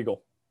 War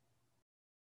Eagle.